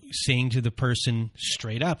 saying to the person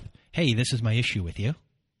straight up, hey, this is my issue with you.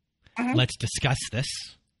 Let's discuss this.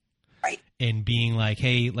 Right. And being like,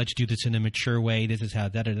 hey, let's do this in a mature way. This is how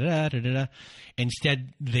da-da-da-da-da-da.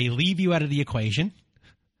 Instead, they leave you out of the equation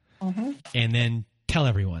and then tell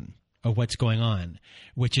everyone of what's going on,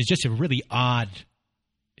 which is just a really odd,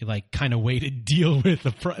 like, kind of way to deal with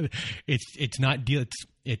the it's not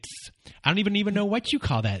I don't even know what you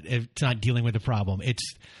call that. It's not dealing with the problem.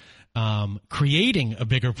 It's creating a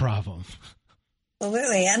bigger problem.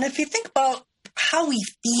 Absolutely. And if you think about how we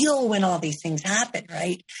feel when all these things happen,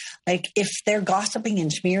 right? Like if they're gossiping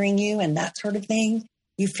and smearing you and that sort of thing,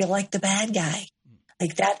 you feel like the bad guy.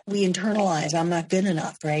 Like that we internalize, I'm not good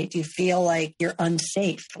enough, right? You feel like you're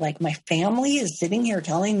unsafe. Like my family is sitting here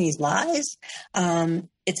telling these lies.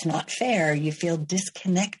 It's not fair. You feel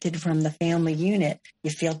disconnected from the family unit.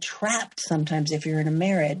 You feel trapped sometimes if you're in a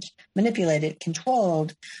marriage, manipulated,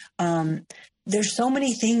 controlled. There's so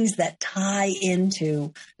many things that tie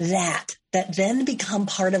into that then become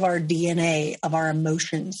part of our DNA, of our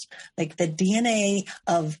emotions, like the DNA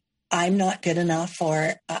of I'm not good enough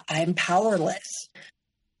or I'm powerless,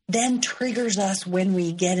 then triggers us when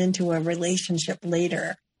we get into a relationship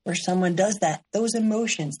later where someone does that. Those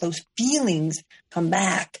emotions, those feelings come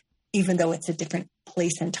back, even though it's a different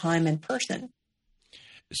place and time and person.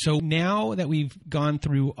 So now that we've gone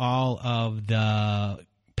through all of the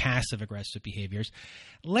passive aggressive behaviors,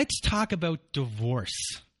 let's talk about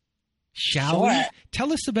divorce. Shall we?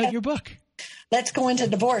 Tell us about your book. Let's go into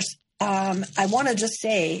divorce. I want to just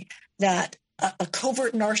say that a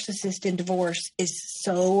covert narcissist in divorce is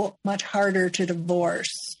so much harder to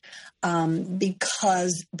divorce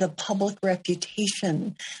because the public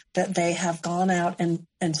reputation that they have gone out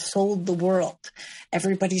and sold the world.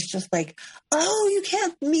 Everybody's just like, oh, you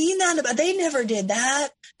can't mean that about, they never did that.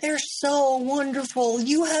 They're so wonderful.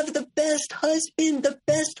 You have the best husband, the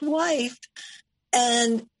best wife.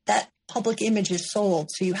 And that public image is sold.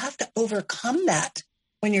 So you have to overcome that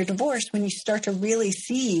when you're divorced, when you start to really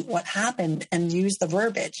see what happened and use the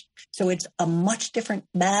verbiage. So it's a much different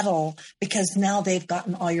battle because now they've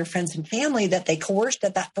gotten all your friends and family that they coerced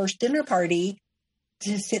at that first dinner party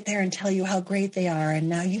to sit there and tell you how great they are. And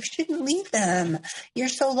now you shouldn't leave them. You're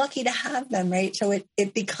so lucky to have them, right? So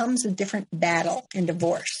it becomes a different battle in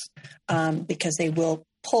divorce because they will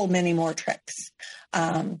pull many more tricks.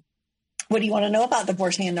 What do you want to know about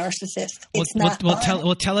divorcing a narcissist? It's not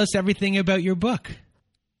tell us everything about your book.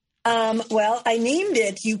 Well, I named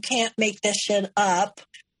it "You Can't Make This Shit Up"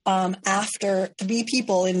 after 3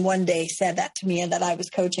 people in one day said that to me and that I was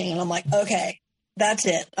coaching. And I'm like, okay, that's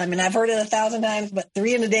it. I mean, I've heard it 1,000 times, but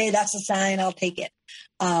 3 in a day, that's a sign. I'll take it.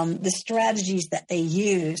 The strategies that they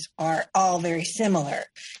use are all very similar.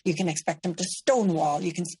 You can expect them to stonewall.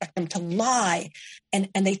 You can expect them to lie. And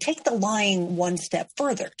they take the lying one step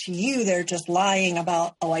further. To you, they're just lying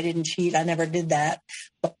about, oh, I didn't cheat. I never did that.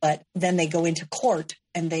 But then they go into court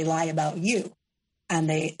and they lie about you. And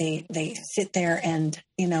they sit there and,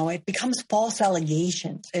 it becomes false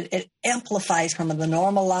allegations. It amplifies from the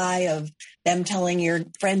normal lie of them telling your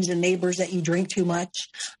friends and neighbors that you drink too much,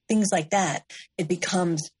 things like that. It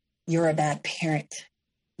becomes, you're a bad parent.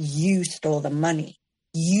 You stole the money.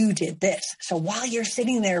 You did this. So while you're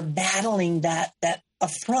sitting there battling that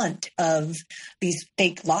affront of these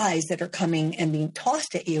fake lies that are coming and being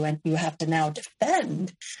tossed at you, and you have to now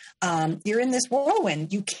defend. You're in this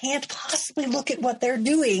whirlwind. You can't possibly look at what they're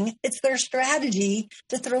doing. It's their strategy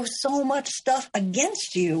to throw so much stuff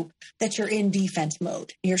against you that you're in defense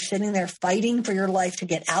mode. You're sitting there fighting for your life to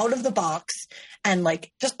get out of the box and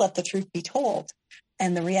just let the truth be told.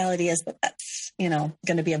 And the reality is that that's,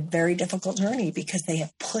 going to be a very difficult journey, because they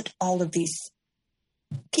have put all of these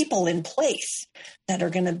people in place that are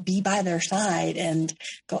going to be by their side and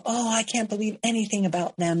go, oh, I can't believe anything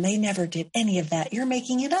about them. They never did any of that. You're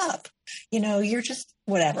making it up. You're just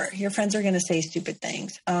whatever. Your friends are going to say stupid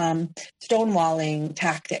things. Stonewalling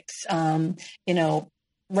tactics,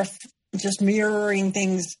 just mirroring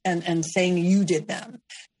things and saying you did them,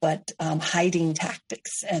 but hiding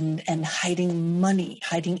tactics and hiding money,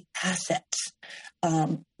 hiding assets.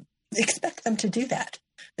 Expect them to do that.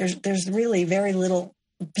 There's really very little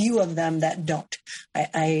few of them that don't.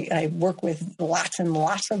 I work with lots and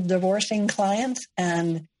lots of divorcing clients,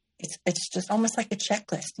 and it's just almost like a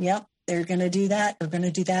checklist. Yep, they're going to do that. They're going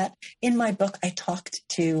to do that. In my book, I talked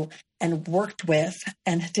to and worked with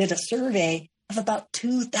and did a survey of about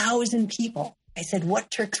 2,000 people. I said,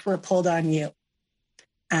 what tricks were pulled on you?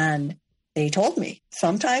 And they told me,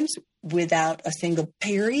 sometimes without a single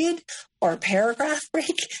period or paragraph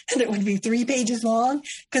break, and it would be 3 pages long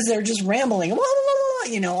because they're just rambling,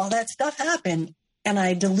 all that stuff happened. And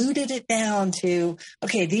I diluted it down to,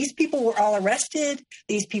 okay, these people were all arrested.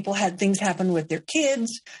 These people had things happen with their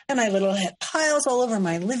kids, and I had piles all over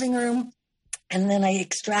my living room. And then I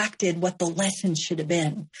extracted what the lesson should have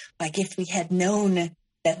been. Like, if we had known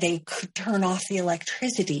that they could turn off the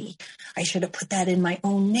electricity, I should have put that in my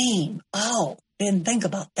own name. Oh, didn't think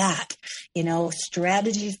about that.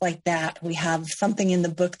 Strategies like that. We have something in the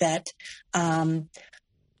book that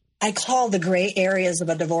I call the gray areas of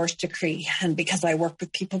a divorce decree. And because I work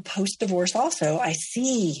with people post-divorce also, I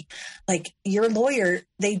see, your lawyer,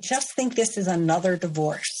 they just think this is another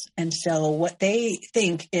divorce. And so what they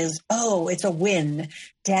think is, oh, it's a win.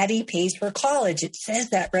 Daddy pays for college. It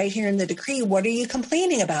says that right here in the decree. What are you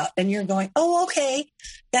complaining about? And you're going, oh, okay,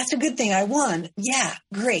 that's a good thing. I won. Yeah,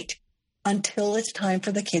 great. Until it's time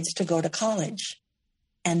for the kids to go to college.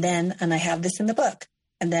 And I have this in the book.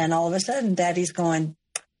 And then all of a sudden, Daddy's going,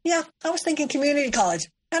 yeah, I was thinking community college.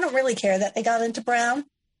 I don't really care that they got into Brown.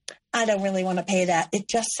 I don't really want to pay that. It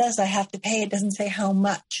just says I have to pay. It doesn't say how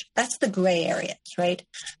much. That's the gray areas, right?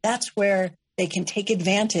 That's where they can take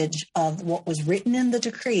advantage of what was written in the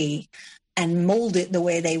decree and mold it the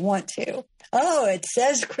way they want to. Oh, it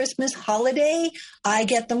says Christmas holiday. I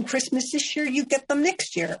get them Christmas this year. You get them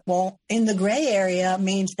next year. Well, in the gray area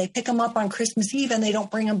means they pick them up on Christmas Eve and they don't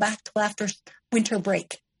bring them back till after winter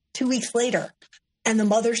break, 2 weeks later. And the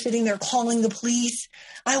mother's sitting there calling the police.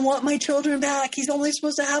 I want my children back. He's only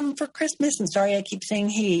supposed to have them for Christmas. And sorry, I keep saying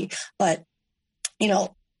he, but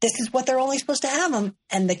this is what they're only supposed to have them.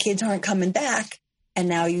 And the kids aren't coming back. And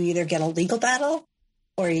now you either get a legal battle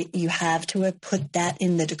or you have to have put that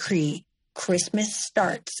in the decree. Christmas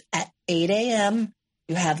starts at 8 a.m.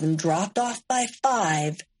 You have them dropped off by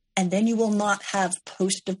 5, and then you will not have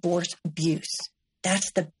post-divorce abuse.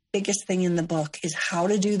 That's the biggest thing in the book, is how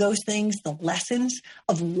to do those things. The lessons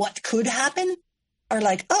of what could happen are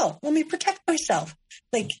oh, let me protect myself.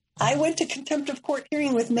 I went to contempt of court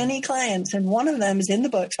hearing with many clients, and one of them is in the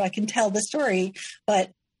book, so I can tell the story.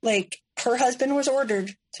 But her husband was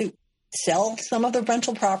ordered to sell some of the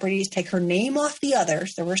rental properties, take her name off the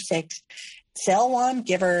others. There were 6. Sell one,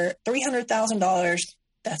 give her $300,000.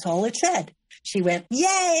 That's all it said. She went,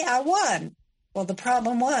 yay, I won. Well, the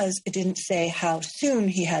problem was it didn't say how soon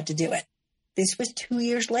he had to do it. This was 2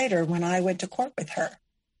 years later when I went to court with her.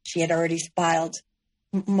 She had already filed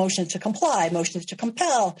motions to comply, motions to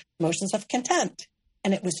compel, motions of contempt.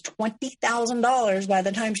 And it was $20,000 by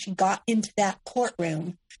the time she got into that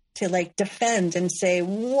courtroom to defend and say,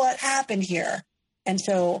 what happened here? And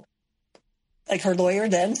so her lawyer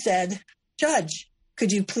then said, Judge,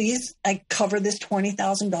 could you please cover this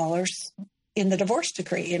 $20,000 in the divorce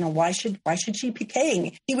decree? Why should she be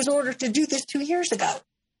paying? He was ordered to do this 2 years ago.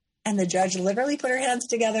 And the judge literally put her hands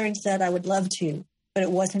together and said, I would love to, but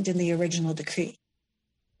it wasn't in the original decree.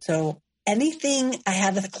 So anything, I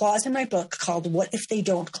have a clause in my book called What If They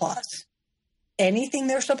Don't clause. Anything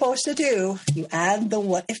they're supposed to do, you add the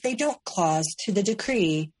what if they don't clause to the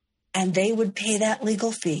decree, and they would pay that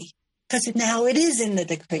legal fee because now it is in the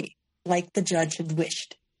decree, like the judge had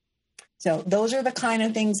wished. So those are the kind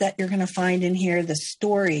of things that you're going to find in here, the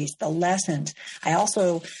stories, the lessons. I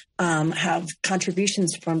also have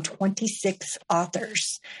contributions from 26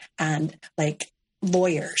 authors and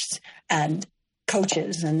lawyers and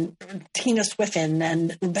coaches and Tina Swiffen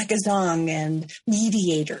and Rebecca Zong and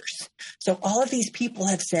mediators. So all of these people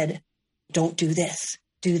have said, don't do this,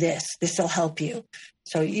 do this. This will help you.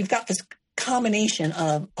 So you've got this combination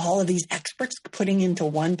of all of these experts putting into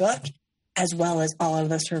one book, as well as all of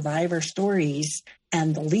the survivor stories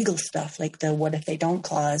and the legal stuff, like the what if they don't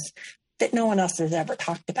clause, that no one else has ever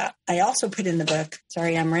talked about. I also put in the book,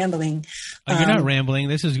 sorry, I'm rambling. You're not rambling.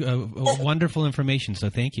 This is wonderful information, so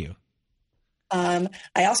thank you. I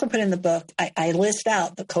also put in the book, I list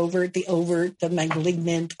out the covert, the overt, the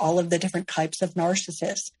malignant, all of the different types of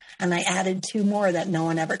narcissists. And I added 2 more that no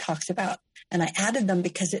one ever talks about. And I added them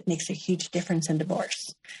because it makes a huge difference in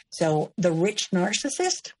divorce. So the rich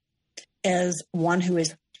narcissist is one who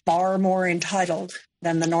is far more entitled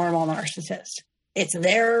than the normal narcissist. It's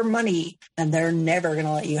their money and they're never going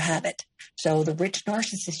to let you have it. So the rich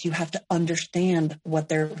narcissist, you have to understand what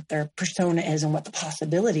their persona is and what the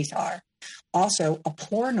possibilities are. Also, a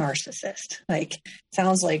poor narcissist,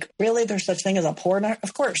 sounds like, really, there's such thing as a poor narcissist?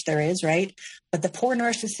 Of course there is, right? But the poor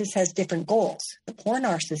narcissist has different goals. The poor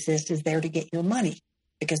narcissist is there to get your money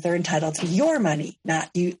because they're entitled to your money,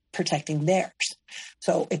 not you protecting theirs.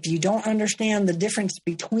 So if you don't understand the difference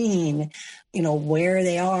between, where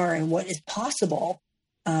they are and what is possible,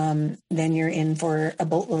 then you're in for a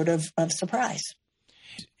boatload of surprise.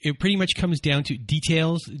 It pretty much comes down to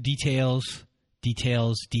details.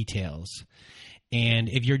 And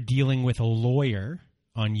if you're dealing with a lawyer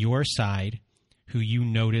on your side who you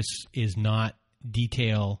notice is not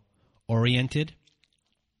detail oriented,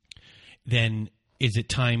 then is it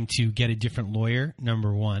time to get a different lawyer,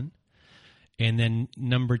 number one? And then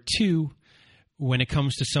number 2, when it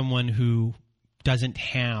comes to someone who doesn't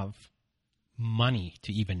have money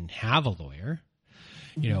to even have a lawyer,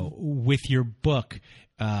 with your book,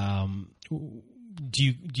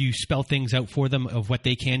 do you spell things out for them of what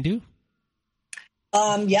they can do?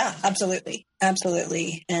 Yeah, absolutely.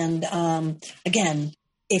 Absolutely. And again,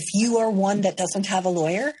 if you are one that doesn't have a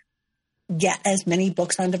lawyer, get as many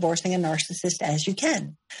books on divorcing a narcissist as you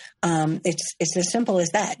can. It's as simple as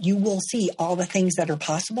that. You will see all the things that are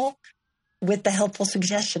possible with the helpful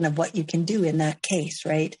suggestion of what you can do in that case,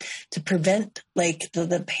 right? To prevent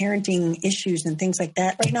the parenting issues and things like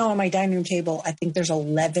that. Right now on my dining room table, I think there's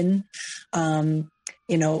 11, parenting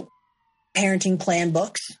plan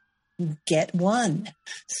books. Get one.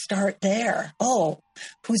 Start there. Oh,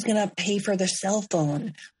 who's going to pay for their cell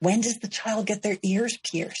phone? When does the child get their ears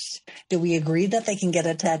pierced? Do we agree that they can get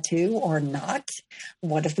a tattoo or not?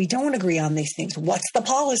 What if we don't agree on these things? What's the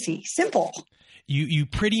policy? Simple. You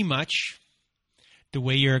pretty much, the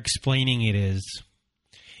way you're explaining it is,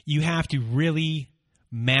 you have to really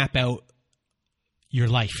map out your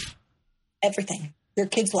life. Everything. Your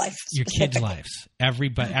kids' life. Your kids' lives.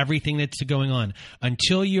 Everything that's going on.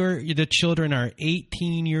 Until the children are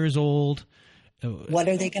 18 years old. What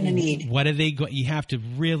are they going to need? What are they you have to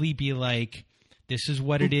really be like, this is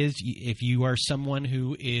what it is. If you are someone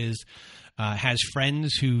who is has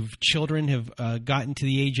friends whose children have gotten to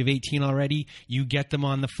the age of 18 already, you get them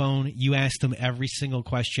on the phone. You ask them every single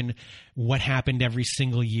question. What happened every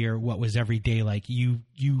single year? What was every day like? You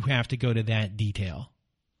have to go to that detail.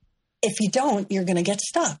 If you don't, you're going to get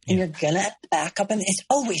stuck and you're going to back up. And it's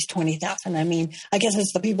always 20,000. I mean, I guess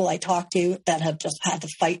it's the people I talk to that have just had to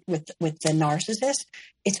fight with the narcissist.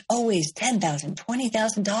 It's always $10,000,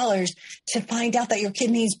 $20,000 to find out that your kid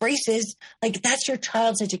needs braces. That's your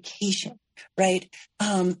child's education, right?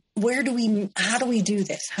 How do we do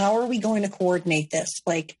this? How are we going to coordinate this?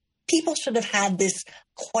 People should have had this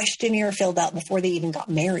questionnaire filled out before they even got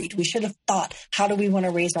married. We should have thought, how do we want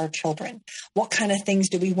to raise our children? What kind of things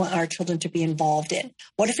do we want our children to be involved in?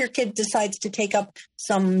 What if your kid decides to take up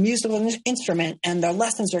some musical instrument and their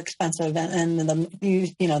lessons are expensive and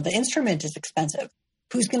the instrument is expensive?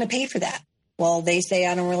 Who's going to pay for that? Well, they say,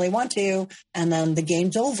 I don't really want to. And then the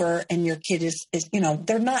game's over and your kid is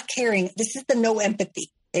they're not caring. This is the no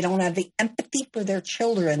empathy. They don't have the empathy for their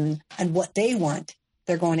children and what they want.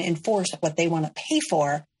 They're going to enforce what they want to pay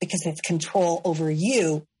for because it's control over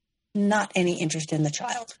you, not any interest in the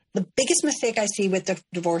child. The biggest mistake I see with the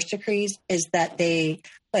divorce decrees is that they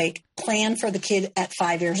plan for the kid at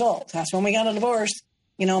 5 years old. That's when we got a divorce.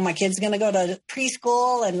 My kid's going to go to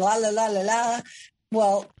preschool and la, la, la, la, la.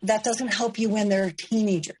 Well, that doesn't help you when they're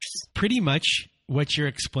teenagers. Pretty much what you're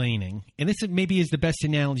explaining, and this maybe is the best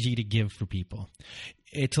analogy to give for people.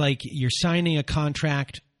 It's like you're signing a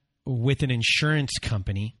contract with an insurance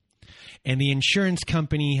company, and the insurance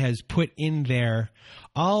company has put in there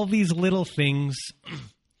all these little things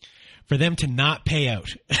for them to not pay out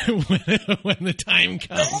when the time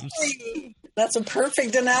comes. That's a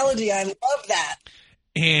perfect analogy. I love that.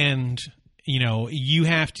 And you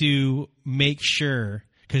have to make sure,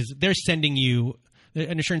 because they're sending you,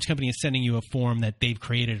 an insurance company is sending you a form that they've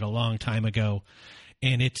created a long time ago,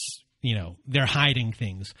 and it's, they're hiding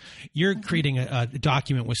things. You're creating a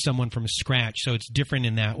document with someone from scratch, so it's different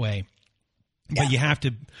in that way. But you have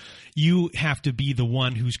to be the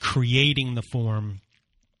one who's creating the form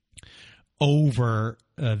over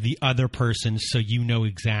the other person, so you know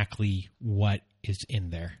exactly what is in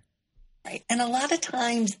there. Right. And a lot of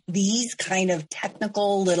times these kind of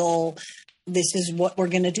technical little, this is what we're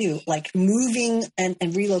going to do, like moving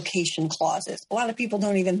and relocation clauses. A lot of people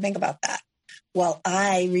don't even think about that. Well,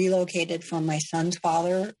 I relocated from my son's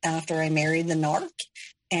father after I married the narc,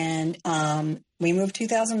 and we moved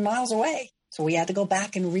 2,000 miles away. So we had to go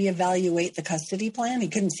back and reevaluate the custody plan. He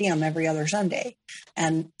couldn't see him every other Sunday.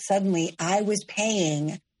 And suddenly I was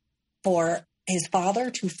paying for his father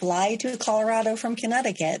to fly to Colorado from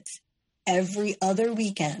Connecticut every other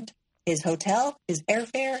weekend. His hotel, his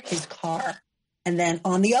airfare, his car. And then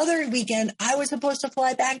on the other weekend, I was supposed to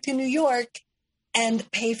fly back to New York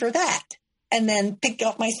and pay for that. And then pick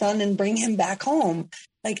up my son and bring him back home.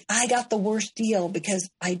 Like, I got the worst deal because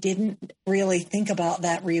I didn't really think about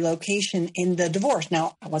that relocation in the divorce.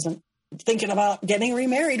 Now, I wasn't thinking about getting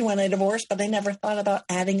remarried when I divorced, but I never thought about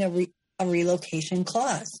adding a relocation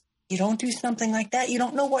clause. You don't do something like that. You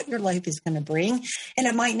don't know what your life is going to bring. And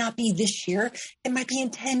it might not be this year. It might be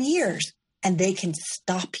in 10 years. And they can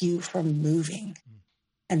stop you from moving.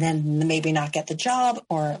 And then maybe not get the job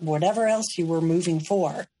or whatever else you were moving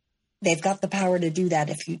for. They've got the power to do that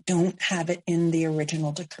if you don't have it in the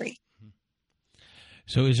original decree.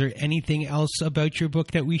 So is there anything else about your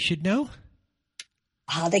book that we should know?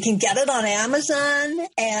 They can get it on Amazon,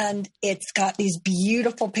 and it's got these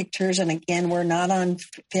beautiful pictures. And again, we're not on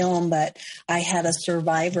film, but I had a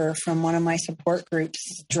survivor from one of my support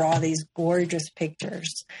groups draw these gorgeous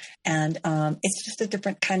pictures. And it's just a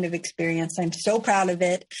different kind of experience. I'm so proud of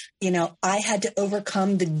it. I had to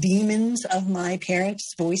overcome the demons of my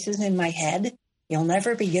parents' voices in my head. You'll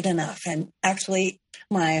never be good enough. And actually,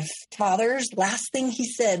 my father's last thing he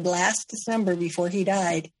said last December before he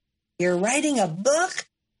died, "You're writing a book?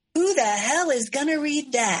 Who the hell is going to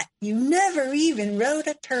read that? You never even wrote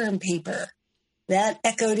a term paper." That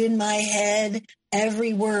echoed in my head,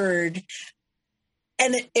 every word.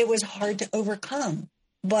 And it was hard to overcome.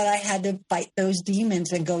 But I had to fight those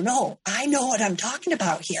demons and go, no, I know what I'm talking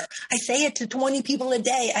about here. I say it to 20 people a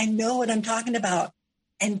day. I know what I'm talking about.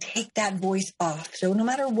 And take that voice off. So no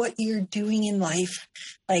matter what you're doing in life,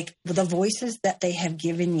 like the voices that they have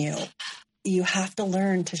given you, you have to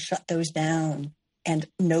learn to shut those down and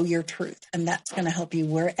know your truth. And that's going to help you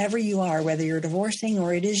wherever you are, whether you're divorcing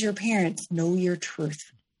or it is your parents, know your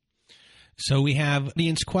truth. So we have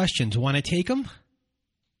audience questions. Want to take them?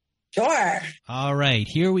 Sure. All right,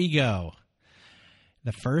 here we go.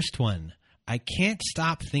 The first one, I can't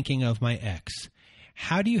stop thinking of my ex.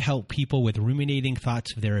 How do you help people with ruminating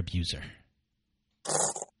thoughts of their abuser?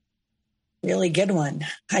 Really good one.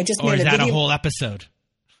 I just or made is a that video. A whole episode?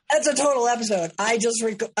 That's a total episode. I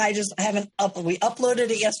haven't we uploaded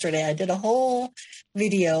it yesterday. I did a whole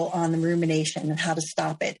video on the rumination and how to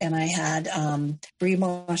stop it. And I had Bree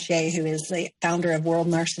Monche, who is the founder of World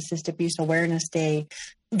Narcissist Abuse Awareness Day,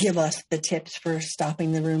 give us the tips for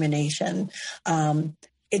stopping the rumination.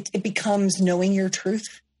 It becomes knowing your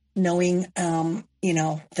truth, knowing,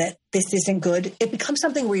 that this isn't good. It becomes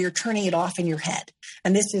something where you're turning it off in your head.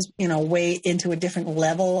 And this is, way into a different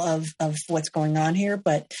level of what's going on here.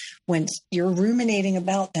 But when you're ruminating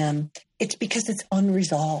about them, it's because it's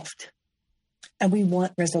unresolved. And we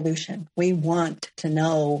want resolution. We want to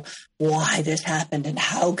know why this happened and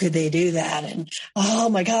how could they do that? And, oh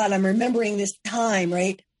my God, I'm remembering this time,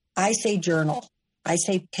 right? I say journal. I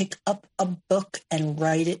say pick up a book and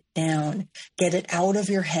write it down. Get it out of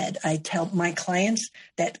your head. I tell my clients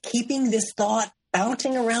that keeping this thought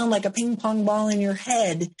bouncing around like a ping pong ball in your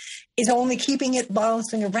head is only keeping it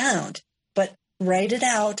bouncing around. But write it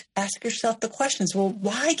out. Ask yourself the questions. Well,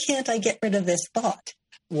 why can't I get rid of this thought?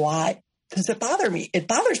 Why does it bother me? It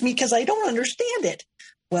bothers me because I don't understand it.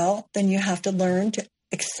 Well, then you have to learn to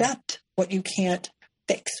accept what you can't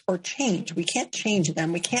fix or change. We can't change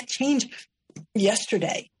them. We can't change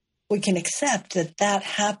yesterday. We can accept that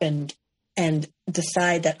happened and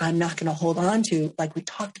decide that I'm not going to hold on to, like we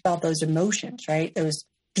talked about, those emotions, right? Those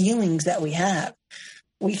feelings that we have.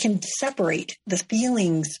 We can separate the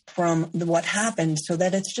feelings from what happened so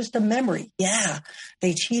that it's just a memory. Yeah,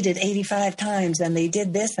 they cheated 85 times and they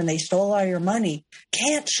did this and they stole all your money.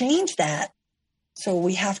 Can't change that. So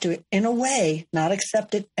we have to, in a way, not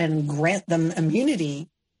accept it and grant them immunity,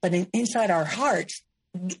 but inside our hearts,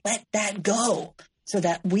 let that go so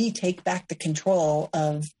that we take back the control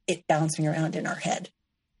of it bouncing around in our head.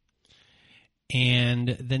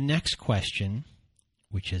 And the next question,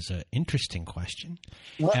 which is an interesting question.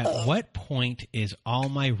 At what point is all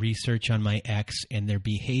my research on my ex and their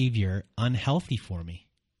behavior unhealthy for me?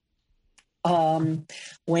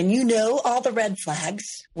 When you know all the red flags,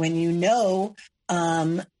 when you know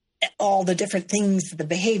all the different things, the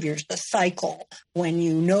behaviors, the cycle, when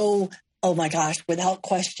you know, oh my gosh, without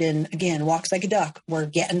question, again, walks like a duck, we're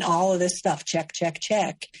getting all of this stuff, check, check,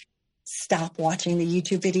 check. Stop watching the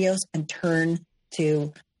YouTube videos and turn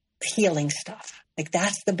to healing stuff. Like,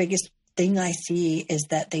 that's the biggest thing I see, is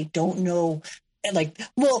that they don't know, like,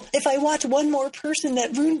 well, if I watch one more person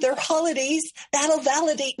that ruined their holidays, that'll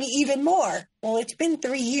validate me even more. Well, it's been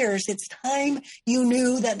 3 years. It's time you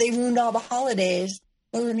knew that they ruined all the holidays.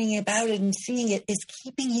 Learning about it and seeing it is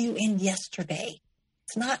keeping you in yesterday.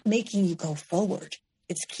 It's not making you go forward.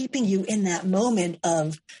 It's keeping you in that moment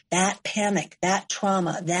of that panic, that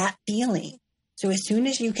trauma, that feeling. So as soon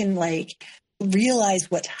as you can, like, realize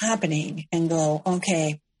what's happening and go,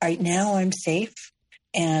 okay, right now I'm safe.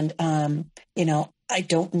 And, I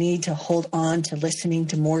don't need to hold on to listening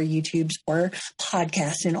to more YouTubes or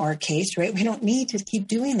podcasts in our case, right? We don't need to keep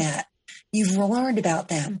doing that. You've learned about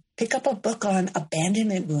them. Pick up a book on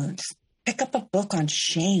abandonment wounds. Pick up a book on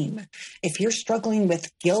shame. If you're struggling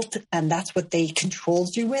with guilt and that's what they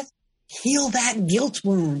controls you with, heal that guilt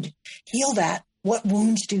wound. Heal that. What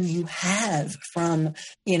wounds do you have from,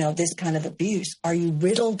 this kind of abuse? Are you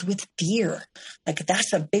riddled with fear? Like,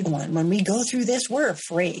 that's a big one. When we go through this, we're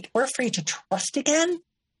afraid. We're afraid to trust again.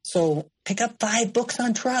 So pick up 5 books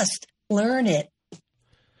on trust. Learn it.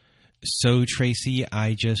 So, Tracy,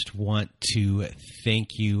 I just want to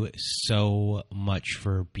thank you so much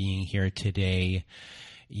for being here today.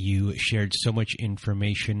 You shared so much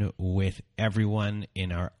information with everyone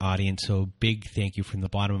in our audience. So big thank you from the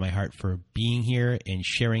bottom of my heart for being here and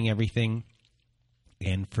sharing everything.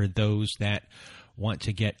 And for those that want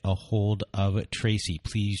to get a hold of Tracy,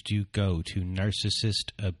 please do go to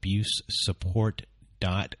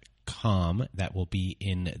narcissistabusesupport.com. That will be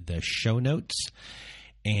in the show notes.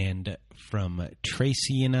 And from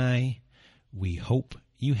Tracy and I, we hope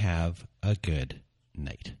you have a good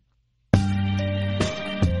night.